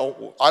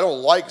 well, I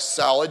don't like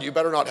salad. You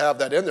better not have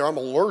that in there. I'm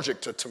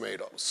allergic to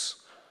tomatoes.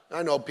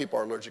 I know people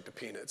are allergic to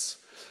peanuts.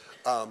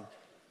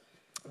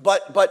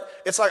 But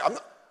it's like,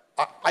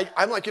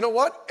 I'm like, you know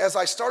what? As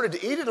I started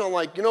to eat it, I'm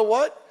like, you know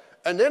what?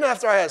 And then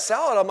after I had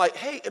salad, I'm like,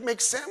 hey, it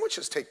makes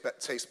sandwiches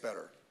taste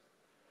better.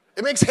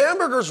 It makes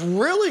hamburgers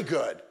really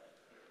good.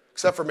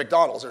 Except for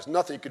McDonald's. There's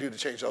nothing you could do to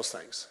change those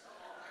things.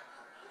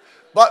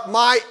 But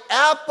my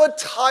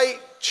appetite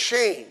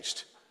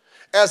changed.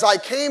 As I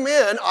came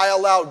in, I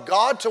allowed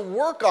God to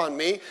work on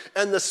me,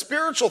 and the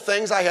spiritual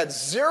things I had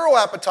zero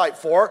appetite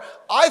for,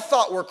 I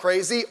thought were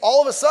crazy.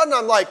 All of a sudden,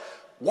 I'm like,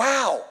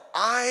 wow,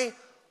 I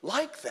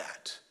like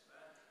that.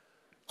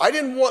 I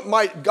didn't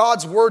want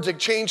God's word to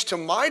change to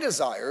my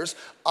desires.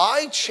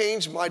 I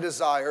changed my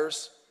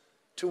desires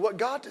to what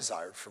God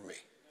desired for me.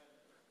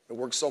 It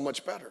works so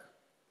much better.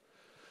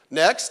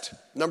 Next,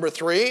 number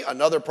 3,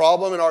 another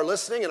problem in our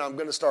listening, and I'm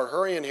going to start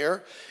hurrying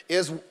here,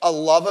 is a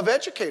love of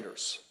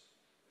educators.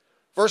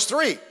 Verse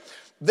 3,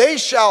 they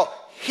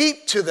shall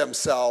heap to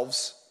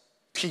themselves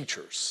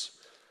teachers.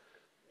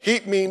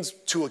 Heap means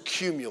to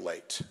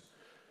accumulate,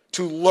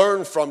 to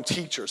learn from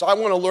teachers. I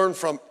want to learn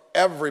from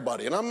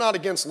everybody, and I'm not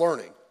against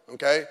learning,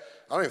 okay?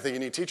 I don't even think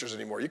you need teachers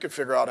anymore. You could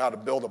figure out how to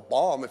build a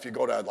bomb if you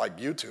go to like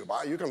YouTube.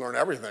 You can learn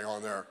everything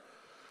on there.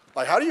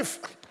 Like how do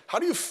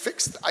you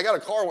fix, I got a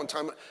car one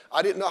time,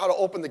 I didn't know how to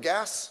open the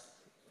gas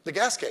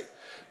gate.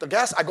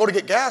 I go to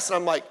get gas and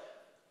I'm like,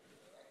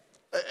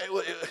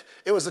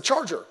 it was the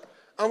charger.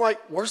 I'm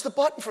like, where's the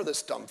button for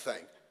this dumb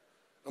thing?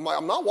 I'm like,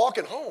 I'm not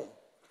walking home.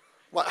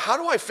 I'm like, how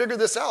do I figure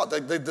this out?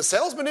 The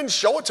salesman didn't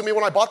show it to me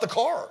when I bought the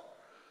car.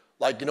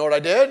 Like, you know what I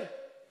did?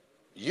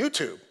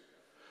 YouTube.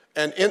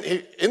 And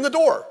in the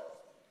door,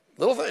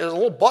 little thing, there's a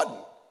little button.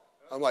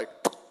 I'm like,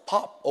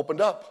 pop,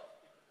 opened up.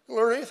 I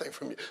didn't learn anything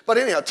from you. But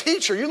anyhow,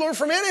 teacher, you learn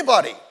from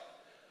anybody.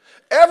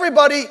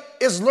 Everybody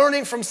is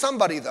learning from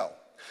somebody, though.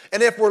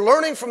 And if we're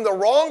learning from the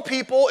wrong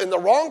people in the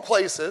wrong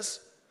places,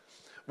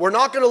 we're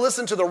not going to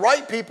listen to the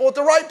right people at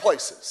the right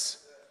places.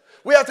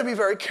 We have to be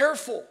very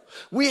careful.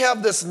 We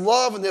have this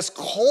love and this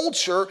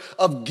culture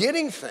of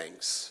getting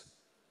things,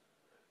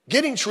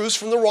 getting truths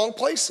from the wrong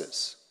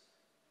places.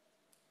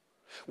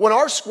 When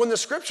the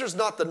scripture is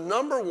not the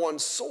number one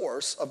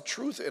source of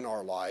truth in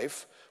our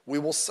life, we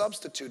will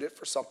substitute it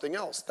for something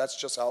else. That's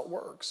just how it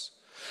works.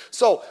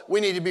 So we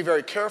need to be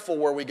very careful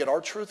where we get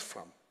our truth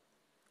from.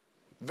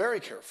 Very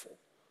careful.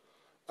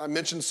 I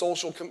mentioned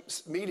social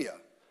media.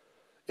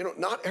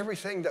 Not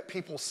everything that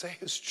people say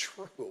is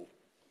true.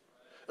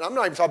 And I'm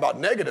not even talking about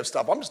negative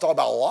stuff. I'm just talking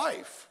about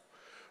life,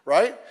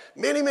 right?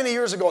 Many, many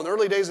years ago, in the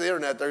early days of the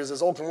internet, there's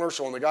this old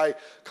commercial, and the guy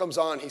comes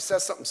on, he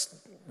says something,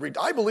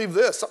 I believe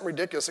this, something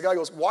ridiculous. The guy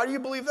goes, why do you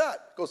believe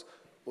that? He goes,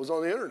 it was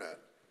on the internet.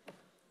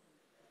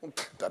 Well,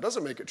 that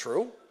doesn't make it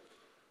true,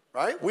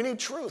 right? We need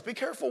truth. Be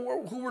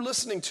careful who we're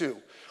listening to.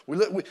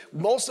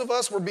 Most of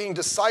us were being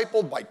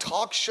discipled by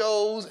talk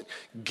shows and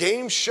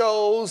game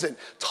shows and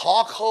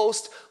talk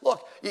hosts.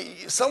 Look,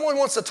 someone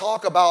wants to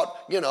talk about,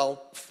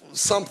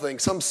 something,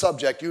 some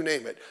subject, you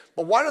name it.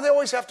 But why do they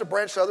always have to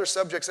branch to other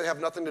subjects that have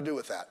nothing to do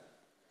with that?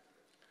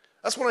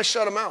 That's when I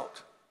shut them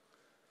out.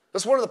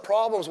 That's one of the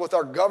problems with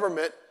our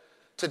government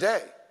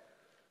today.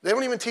 They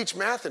don't even teach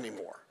math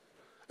anymore.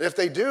 And if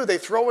they do, they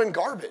throw in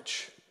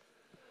garbage.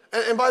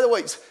 And by the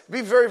way,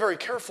 be very, very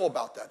careful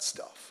about that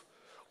stuff.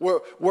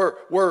 We're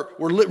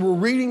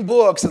reading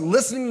books and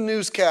listening to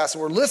newscasts,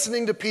 and we're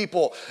listening to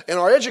people in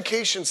our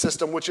education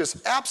system, which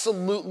is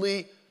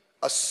absolutely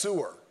a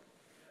sewer.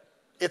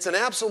 It's an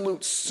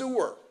absolute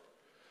sewer.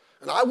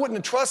 And I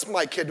wouldn't trust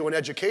my kid to an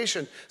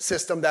education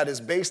system that is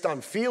based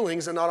on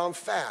feelings and not on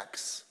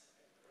facts.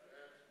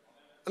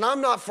 And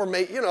I'm not for,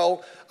 you're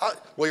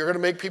going to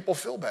make people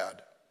feel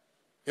bad.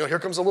 Here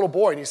comes a little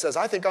boy, and he says,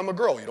 I think I'm a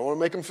girl. You don't want to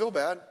make him feel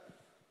bad.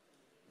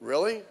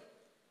 Really?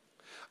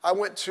 I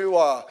went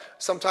to,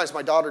 sometimes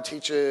my daughter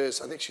teaches,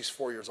 I think she's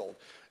 4 years old.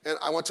 And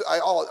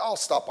I'll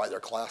stop by their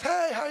class.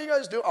 Hey, how you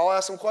guys doing? I'll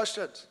ask them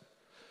questions.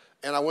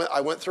 And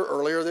I went through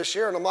earlier this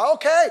year, and I'm like,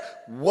 okay,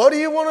 what do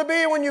you want to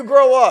be when you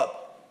grow up?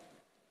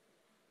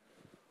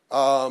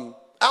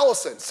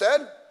 Allison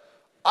said,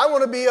 I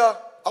want to be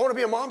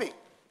a mommy.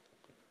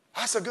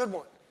 That's a good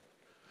one.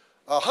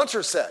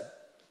 Hunter said,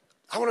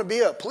 I want to be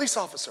a police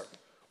officer.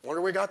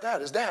 Wonder where we got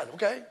that. His dad,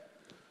 okay.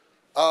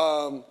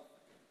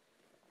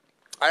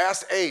 I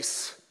asked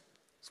Ace,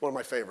 it's one of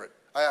my favorite.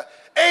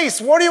 Ace,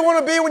 what do you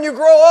want to be when you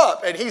grow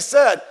up? And he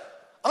said,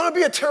 I want to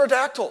be a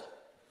pterodactyl.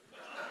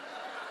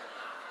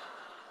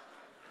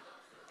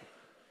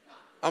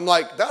 I'm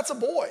like, that's a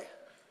boy.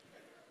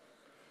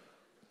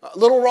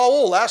 Little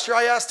Raul, last year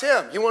I asked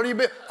him, I want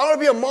to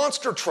be a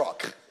monster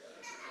truck.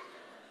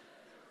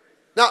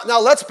 Now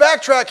let's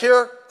backtrack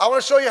here. I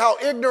want to show you how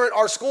ignorant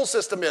our school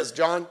system is,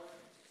 John.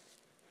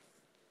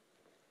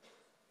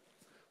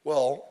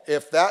 Well,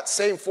 if that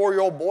same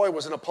 4-year-old boy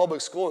was in a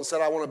public school and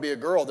said, I want to be a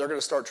girl, they're going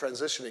to start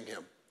transitioning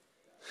him.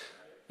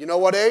 You know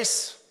what,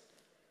 Ace?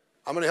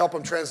 I'm going to help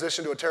him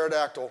transition to a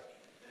pterodactyl.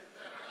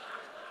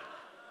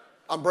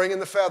 I'm bringing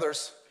the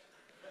feathers.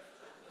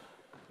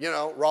 You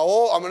know,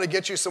 Raul, I'm going to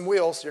get you some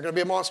wheels. You're going to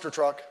be a monster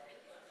truck.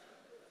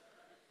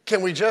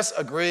 Can we just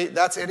agree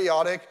that's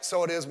idiotic?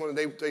 So it is when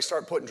they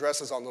start putting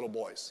dresses on little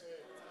boys.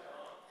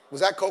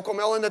 Was that Coco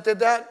Melon that did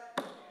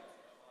that?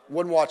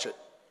 Wouldn't watch it.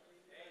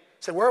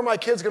 Say, where are my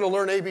kids going to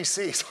learn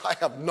ABCs? I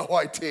have no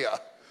idea.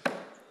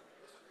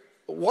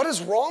 What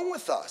is wrong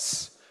with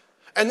us?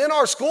 And then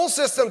our school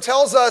system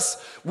tells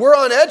us we're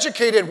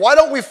uneducated. Why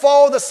don't we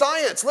follow the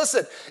science?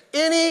 Listen,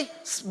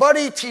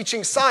 anybody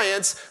teaching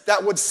science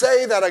that would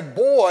say that a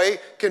boy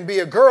can be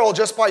a girl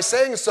just by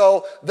saying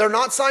so, they're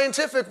not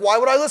scientific. Why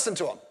would I listen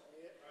to them?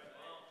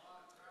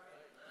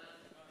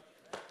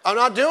 I'm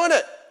not doing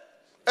it.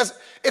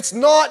 It's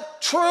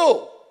not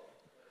true.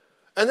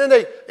 And then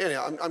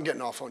I'm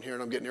getting off on here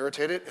and I'm getting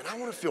irritated, and I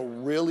want to feel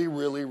really,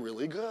 really,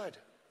 really good.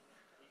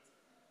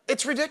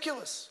 It's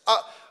ridiculous.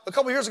 A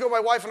couple years ago, my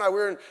wife and I, we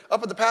were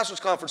up at the pastor's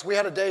conference. We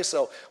had a day,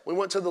 so we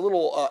went to the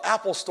little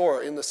Apple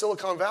store in the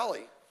Silicon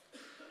Valley.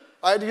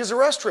 I had to use the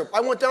restroom.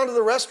 I went down to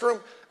the restroom.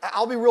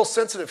 I'll be real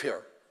sensitive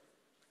here.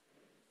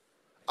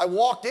 I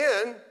walked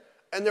in,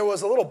 and there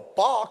was a little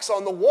box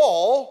on the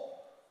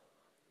wall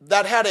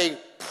that had a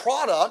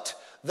product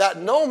that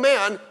no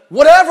man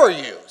would ever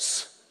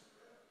use.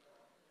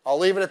 I'll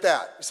leave it at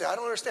that. You say, I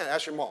don't understand.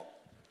 Ask your mom.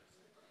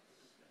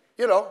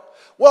 You know,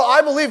 well,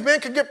 I believe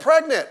men can get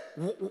pregnant.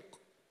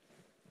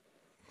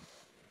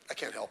 I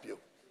can't help you.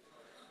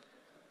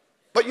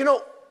 But you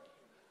know,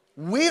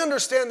 we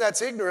understand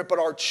that's ignorant, but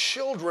our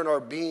children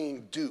are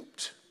being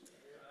duped.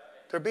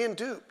 They're being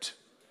duped.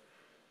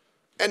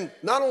 And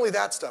not only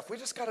that stuff, we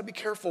just got to be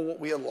careful what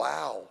we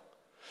allow.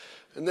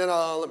 And then,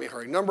 let me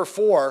hurry. Number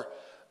 4,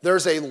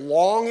 there's a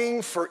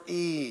longing for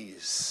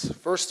ease.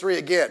 Verse 3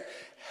 again,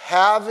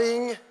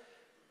 having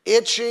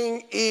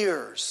itching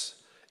ears.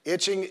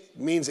 Itching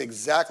means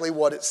exactly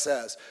what it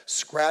says.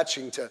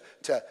 Scratching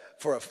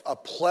for a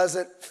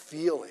pleasant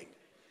feeling,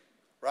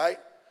 right?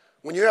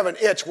 When you have an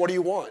itch, what do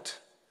you want?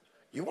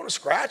 You want to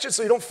scratch it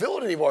so you don't feel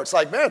it anymore. It's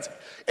like, man,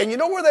 and you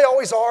know where they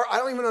always are? I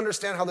don't even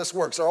understand how this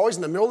works. They're always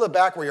in the middle of the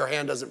back where your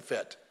hand doesn't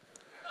fit.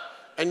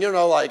 And you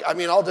know, like, I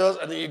mean, I'll do it,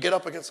 and then you get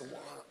up against the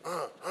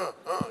wall,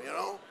 you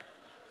know?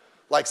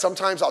 Like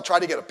sometimes I'll try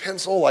to get a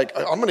pencil, like,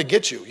 I'm going to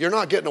get you. You're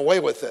not getting away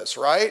with this,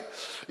 right?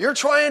 You're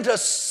trying to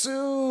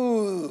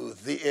soothe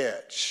the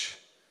itch.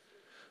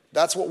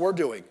 That's what we're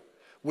doing.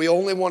 We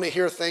only want to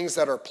hear things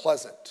that are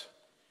pleasant.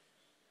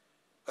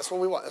 That's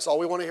what we want. That's all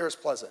we want to hear is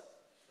pleasant.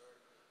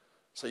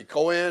 So you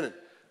go in and,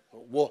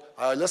 well,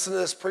 I listened to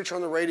this preacher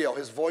on the radio.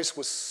 His voice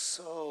was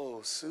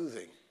so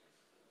soothing.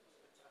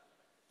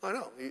 I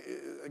know.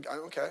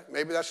 Okay,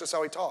 maybe that's just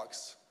how he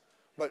talks.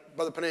 But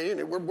Brother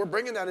Panay, we're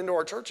bringing that into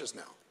our churches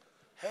now.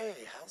 Hey,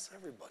 how's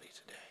everybody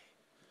today?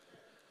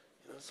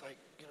 You know, it's like,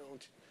 you know,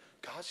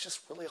 God's just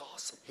really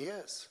awesome. He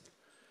is.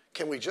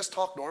 Can we just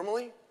talk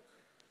normally?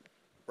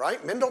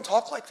 Right? Men don't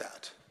talk like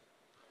that.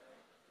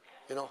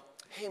 You know,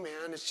 hey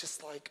man, it's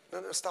just like,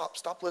 no,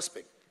 stop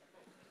lisping.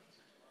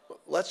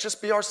 Let's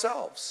just be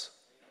ourselves.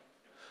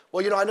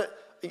 Well, you know,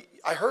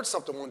 I heard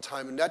something one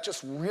time, and that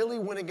just really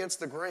went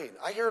against the grain.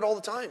 I hear it all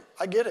the time.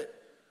 I get it.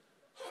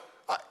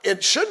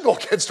 It should go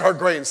against our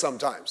grain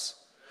sometimes.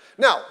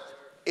 Now,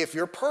 if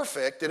you're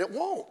perfect, then it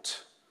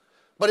won't.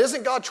 But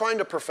isn't God trying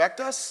to perfect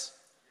us?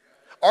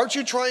 Aren't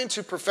you trying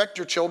to perfect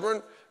your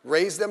children,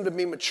 raise them to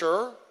be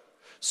mature?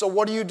 So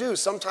what do?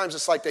 Sometimes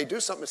it's like they do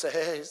something and say,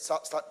 hey,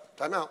 stop,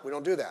 time out. We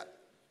don't do that.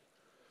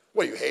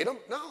 What, do you hate them?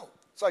 No.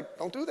 It's like,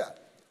 don't do that.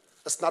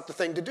 That's not the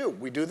thing to do.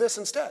 We do this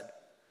instead.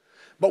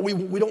 But we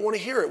don't want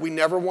to hear it. We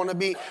never want to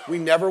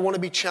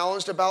be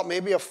challenged about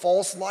maybe a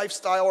false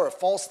lifestyle or a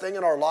false thing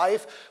in our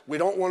life. We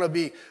don't want to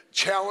be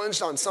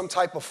challenged on some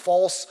type of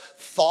false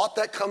thought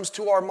that comes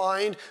to our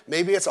mind.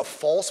 Maybe it's a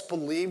false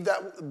belief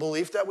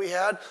that we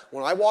had.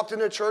 When I walked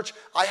into church,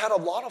 I had a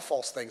lot of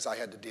false things I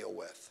had to deal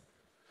with.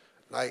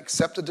 And I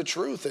accepted the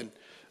truth, and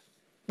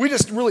we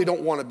just really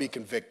don't want to be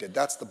convicted.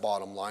 That's the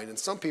bottom line. And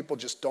some people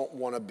just don't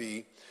want to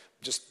be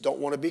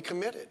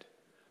committed.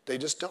 They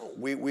just don't.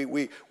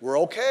 We're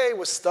okay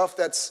with stuff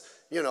that's,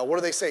 you know, what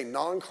do they say?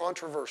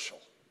 Non-controversial.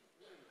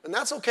 And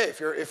that's okay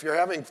if you're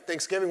having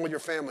Thanksgiving with your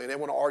family and they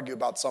want to argue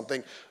about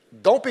something.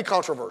 Don't be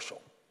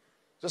controversial.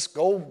 Just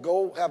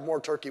go have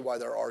more turkey while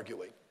they're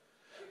arguing.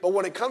 But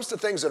when it comes to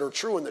things that are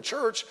true in the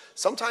church,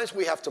 sometimes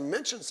we have to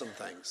mention some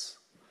things.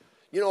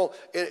 You know,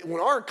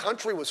 when our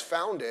country was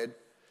founded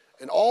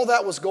and all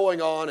that was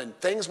going on and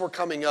things were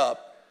coming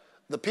up,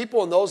 the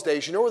people in those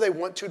days, you know where they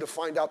went to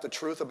find out the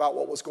truth about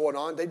what was going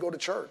on? They'd go to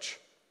church.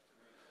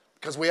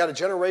 Because we had a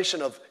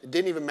generation of, it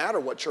didn't even matter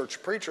what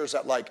church preachers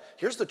that like,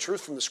 here's the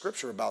truth from the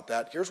scripture about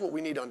that. Here's what we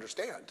need to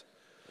understand.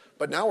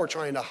 But now we're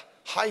trying to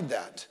hide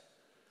that.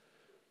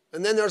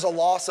 And then there's a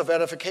loss of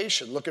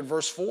edification. Look at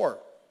verse 4.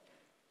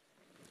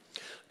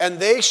 And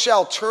they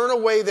shall turn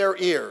away their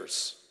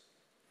ears.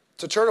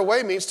 To turn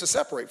away means to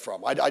separate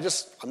from.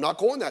 I'm not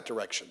going that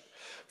direction.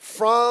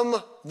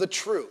 From the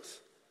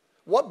truth.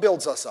 What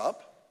builds us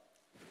up?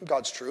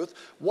 God's truth.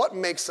 What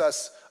makes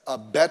us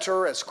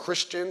better as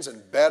Christians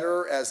and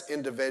better as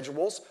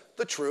individuals?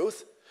 The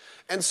truth.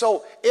 And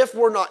so if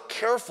we're not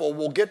careful,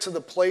 we'll get to the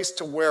place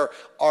to where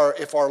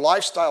if our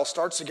lifestyle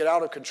starts to get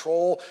out of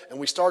control and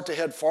we start to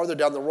head farther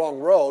down the wrong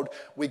road,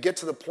 we get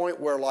to the point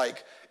where,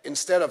 like,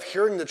 instead of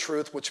hearing the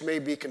truth, which may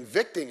be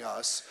convicting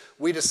us,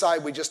 we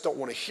decide we just don't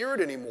want to hear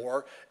it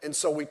anymore, and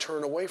so we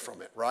turn away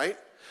from it, right?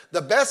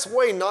 The best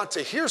way not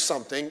to hear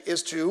something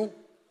is to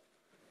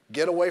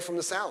get away from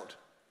the sound.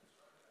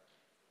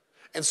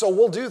 And so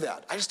we'll do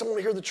that. I just don't want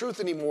to hear the truth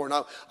anymore, and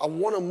I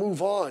want to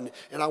move on,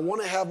 and I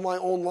want to have my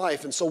own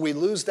life. And so we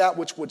lose that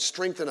which would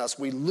strengthen us.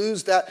 We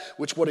lose that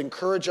which would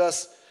encourage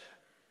us,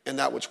 and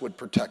that which would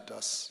protect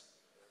us.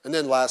 And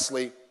then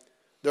lastly,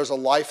 there's a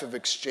life of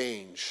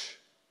exchange.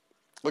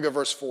 Look at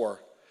verse 4.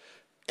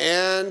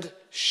 And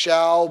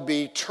shall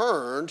be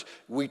turned.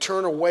 We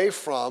turn away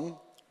from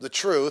the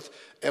truth,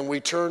 and we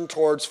turn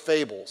towards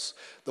fables.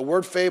 The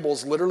word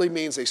fables literally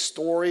means a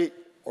story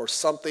or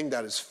something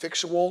that is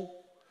fictional,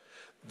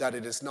 that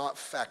it is not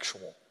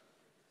factual,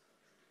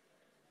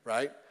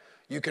 right?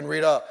 You can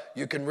read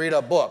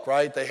a book,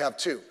 right? They have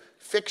two,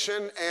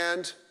 fiction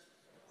and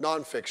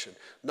nonfiction.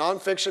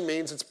 Nonfiction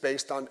means it's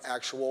based on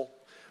actual.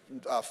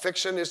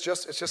 Fiction is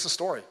just a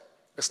story.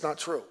 It's not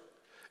true.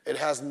 It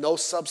has no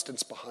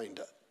substance behind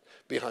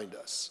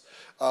us.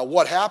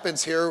 What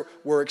happens here?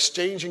 We're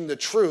exchanging the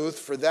truth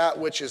for that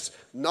which is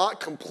not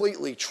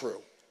completely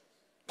true.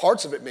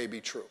 Parts of it may be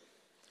true,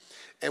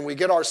 and we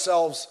get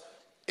ourselves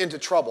into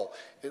trouble.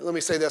 Let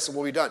me say this and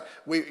we'll be done.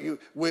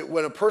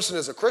 When a person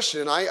is a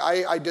Christian,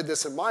 I did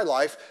this in my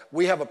life,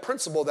 we have a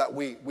principle that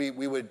we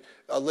would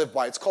live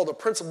by. It's called the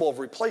principle of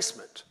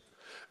replacement.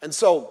 And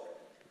so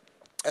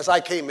as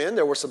I came in,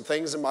 there were some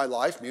things in my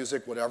life,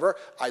 music, whatever,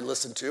 I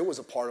listened to, was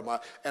a part of my,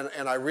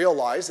 and I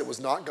realized it was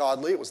not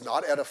godly, it was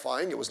not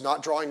edifying, it was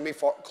not drawing me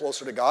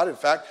closer to God. In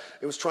fact,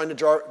 it was trying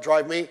to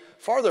drive me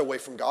farther away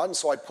from God, and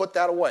so I put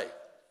that away.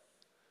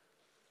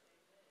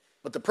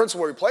 But the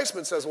principle of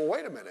replacement says, well,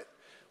 wait a minute.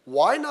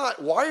 Why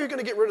are you going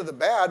to get rid of the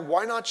bad?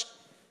 Why not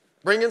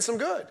bring in some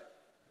good?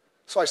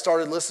 So I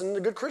started listening to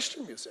good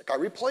Christian music. I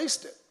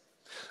replaced it.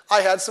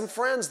 I had some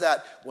friends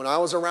that when I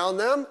was around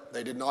them,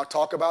 they did not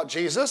talk about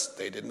Jesus.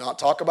 They did not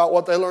talk about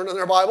what they learned in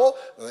their Bible.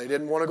 They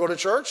didn't want to go to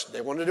church.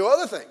 They wanted to do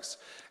other things.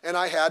 And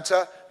I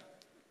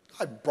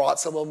brought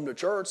some of them to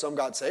church. Some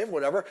got saved,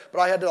 whatever. But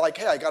I had to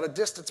hey, I got to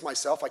distance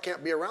myself. I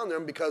can't be around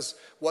them because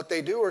what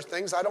they do are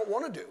things I don't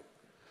want to do.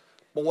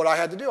 But what I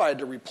had to do, I had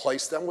to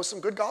replace them with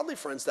some good godly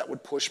friends that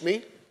would push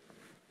me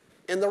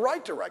in the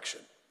right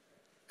direction.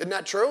 Isn't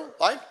that true?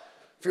 Like,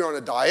 if you're on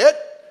a diet,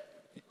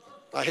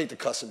 I hate to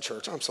cuss in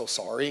church. I'm so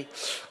sorry.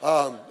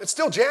 It's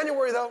still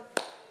January, though.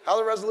 How are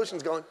the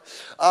resolutions going?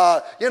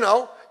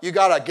 You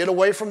got to get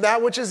away from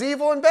that which is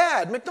evil and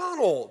bad,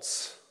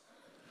 McDonald's.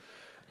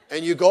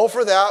 And you go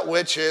for that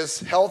which is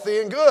healthy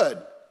and good.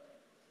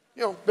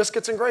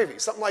 Biscuits and gravy,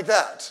 something like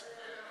that.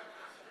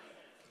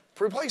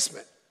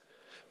 Replacement.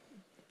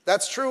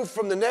 That's true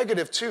from the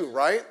negative too,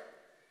 right?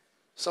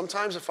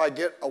 Sometimes if I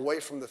get away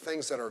from the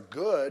things that are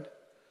good,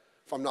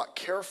 if I'm not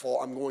careful,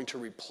 I'm going to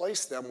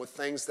replace them with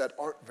things that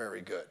aren't very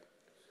good.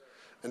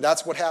 And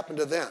that's what happened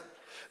to them.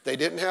 They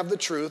didn't have the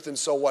truth, and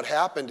so what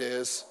happened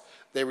is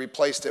they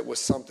replaced it with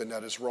something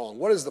that is wrong.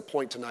 What is the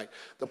point tonight?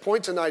 The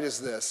point tonight is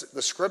this.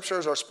 The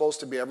scriptures are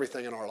supposed to be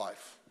everything in our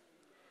life.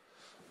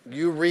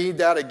 You read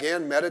that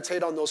again,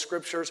 meditate on those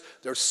scriptures.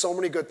 There's so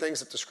many good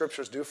things that the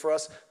scriptures do for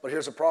us, but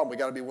here's the problem. We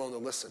got to be willing to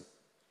listen.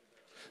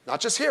 Not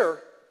just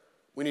hear,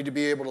 we need to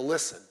be able to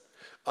listen.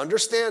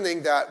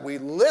 Understanding that we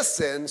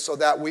listen so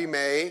that we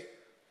may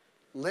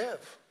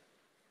live.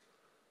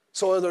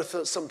 So are there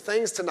some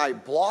things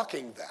tonight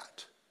blocking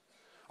that?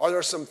 Are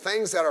there some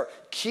things that are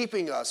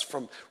keeping us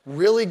from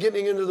really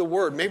getting into the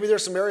Word? Maybe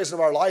there's some areas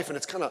of our life and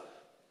it's kind of,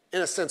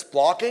 in a sense,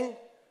 blocking.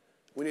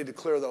 We need to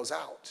clear those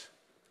out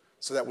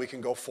so that we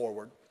can go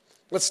forward.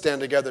 Let's stand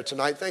together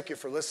tonight. Thank you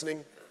for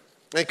listening.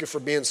 Thank you for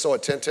being so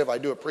attentive. I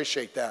do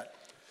appreciate that.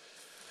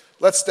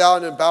 Let's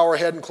down and bow our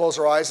head and close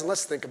our eyes, and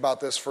let's think about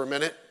this for a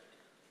minute.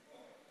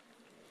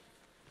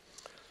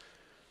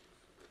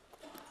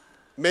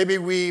 Maybe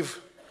we've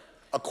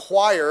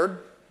acquired,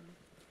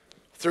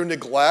 through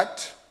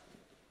neglect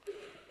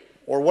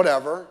or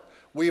whatever,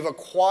 we've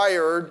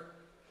acquired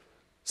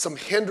some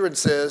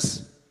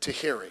hindrances to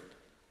hearing.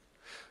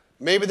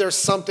 Maybe there's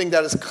something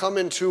that has come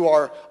into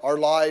our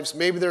lives.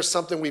 Maybe there's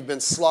something we've been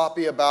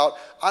sloppy about.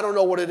 I don't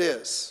know what it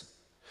is.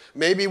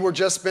 Maybe we've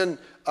just been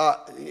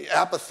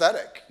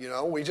apathetic,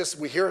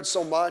 we hear it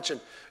so much and,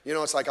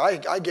 it's like,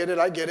 I get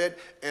it,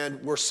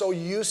 and we're so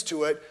used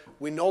to it,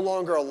 we no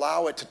longer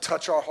allow it to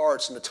touch our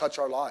hearts and to touch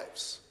our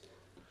lives.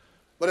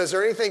 But is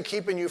there anything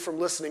keeping you from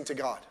listening to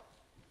God?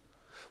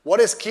 What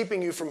is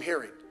keeping you from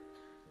hearing?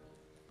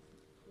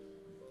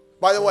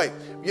 By the way,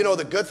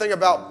 the good thing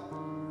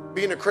about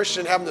being a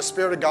Christian, having the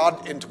Spirit of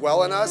God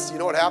indwell in us, you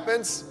know what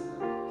happens?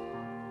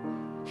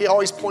 He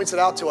always points it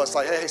out to us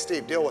like, hey,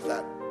 Steve, deal with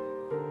that.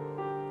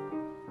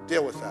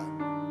 Deal with that.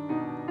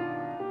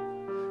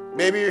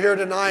 Maybe you're here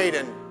tonight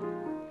and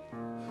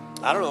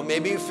I don't know,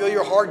 maybe you feel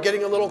your heart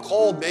getting a little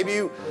cold. Maybe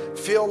you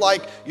feel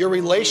like your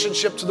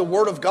relationship to the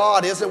Word of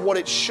God isn't what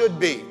it should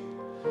be.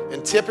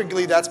 And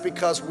typically that's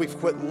because we've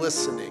quit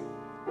listening.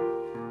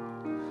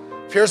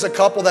 If here's a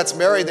couple that's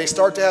married, they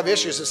start to have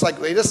issues. It's like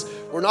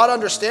we're not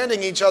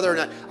understanding each other,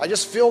 and I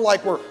just feel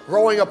like we're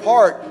growing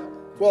apart.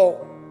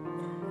 Well,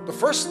 the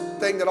first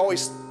thing that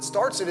always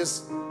starts it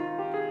is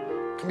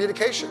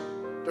communication.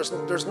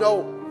 There's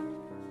no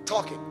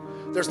talking.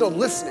 There's no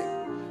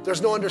listening.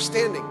 There's no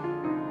understanding.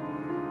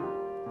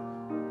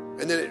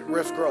 And then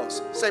rift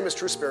grows. Same is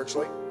true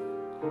spiritually.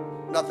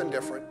 Nothing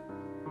different.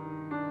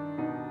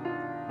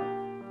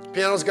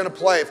 Piano's going to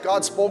play. If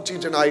God spoke to you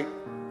tonight,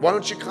 why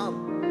don't you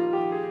come?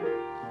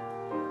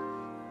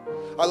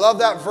 I love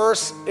that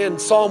verse in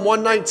Psalm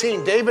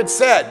 119. David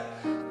said,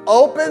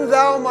 "Open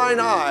thou mine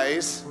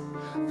eyes,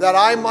 that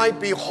I might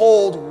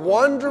behold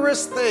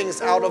wondrous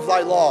things out of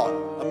thy law."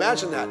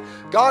 Imagine that.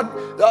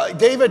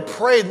 David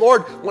prayed,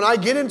 "Lord, when I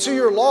get into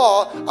your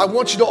law, I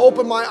want you to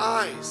open my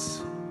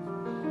eyes."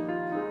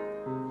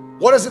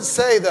 What does it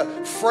say? The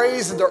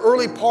phrase in the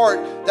early part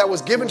that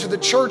was given to the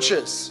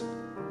churches,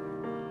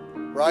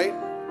 right?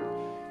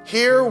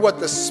 Hear what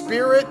the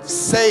Spirit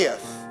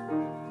saith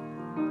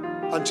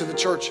unto the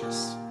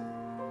churches.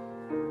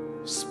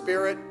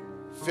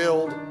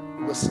 Spirit-filled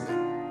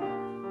listening.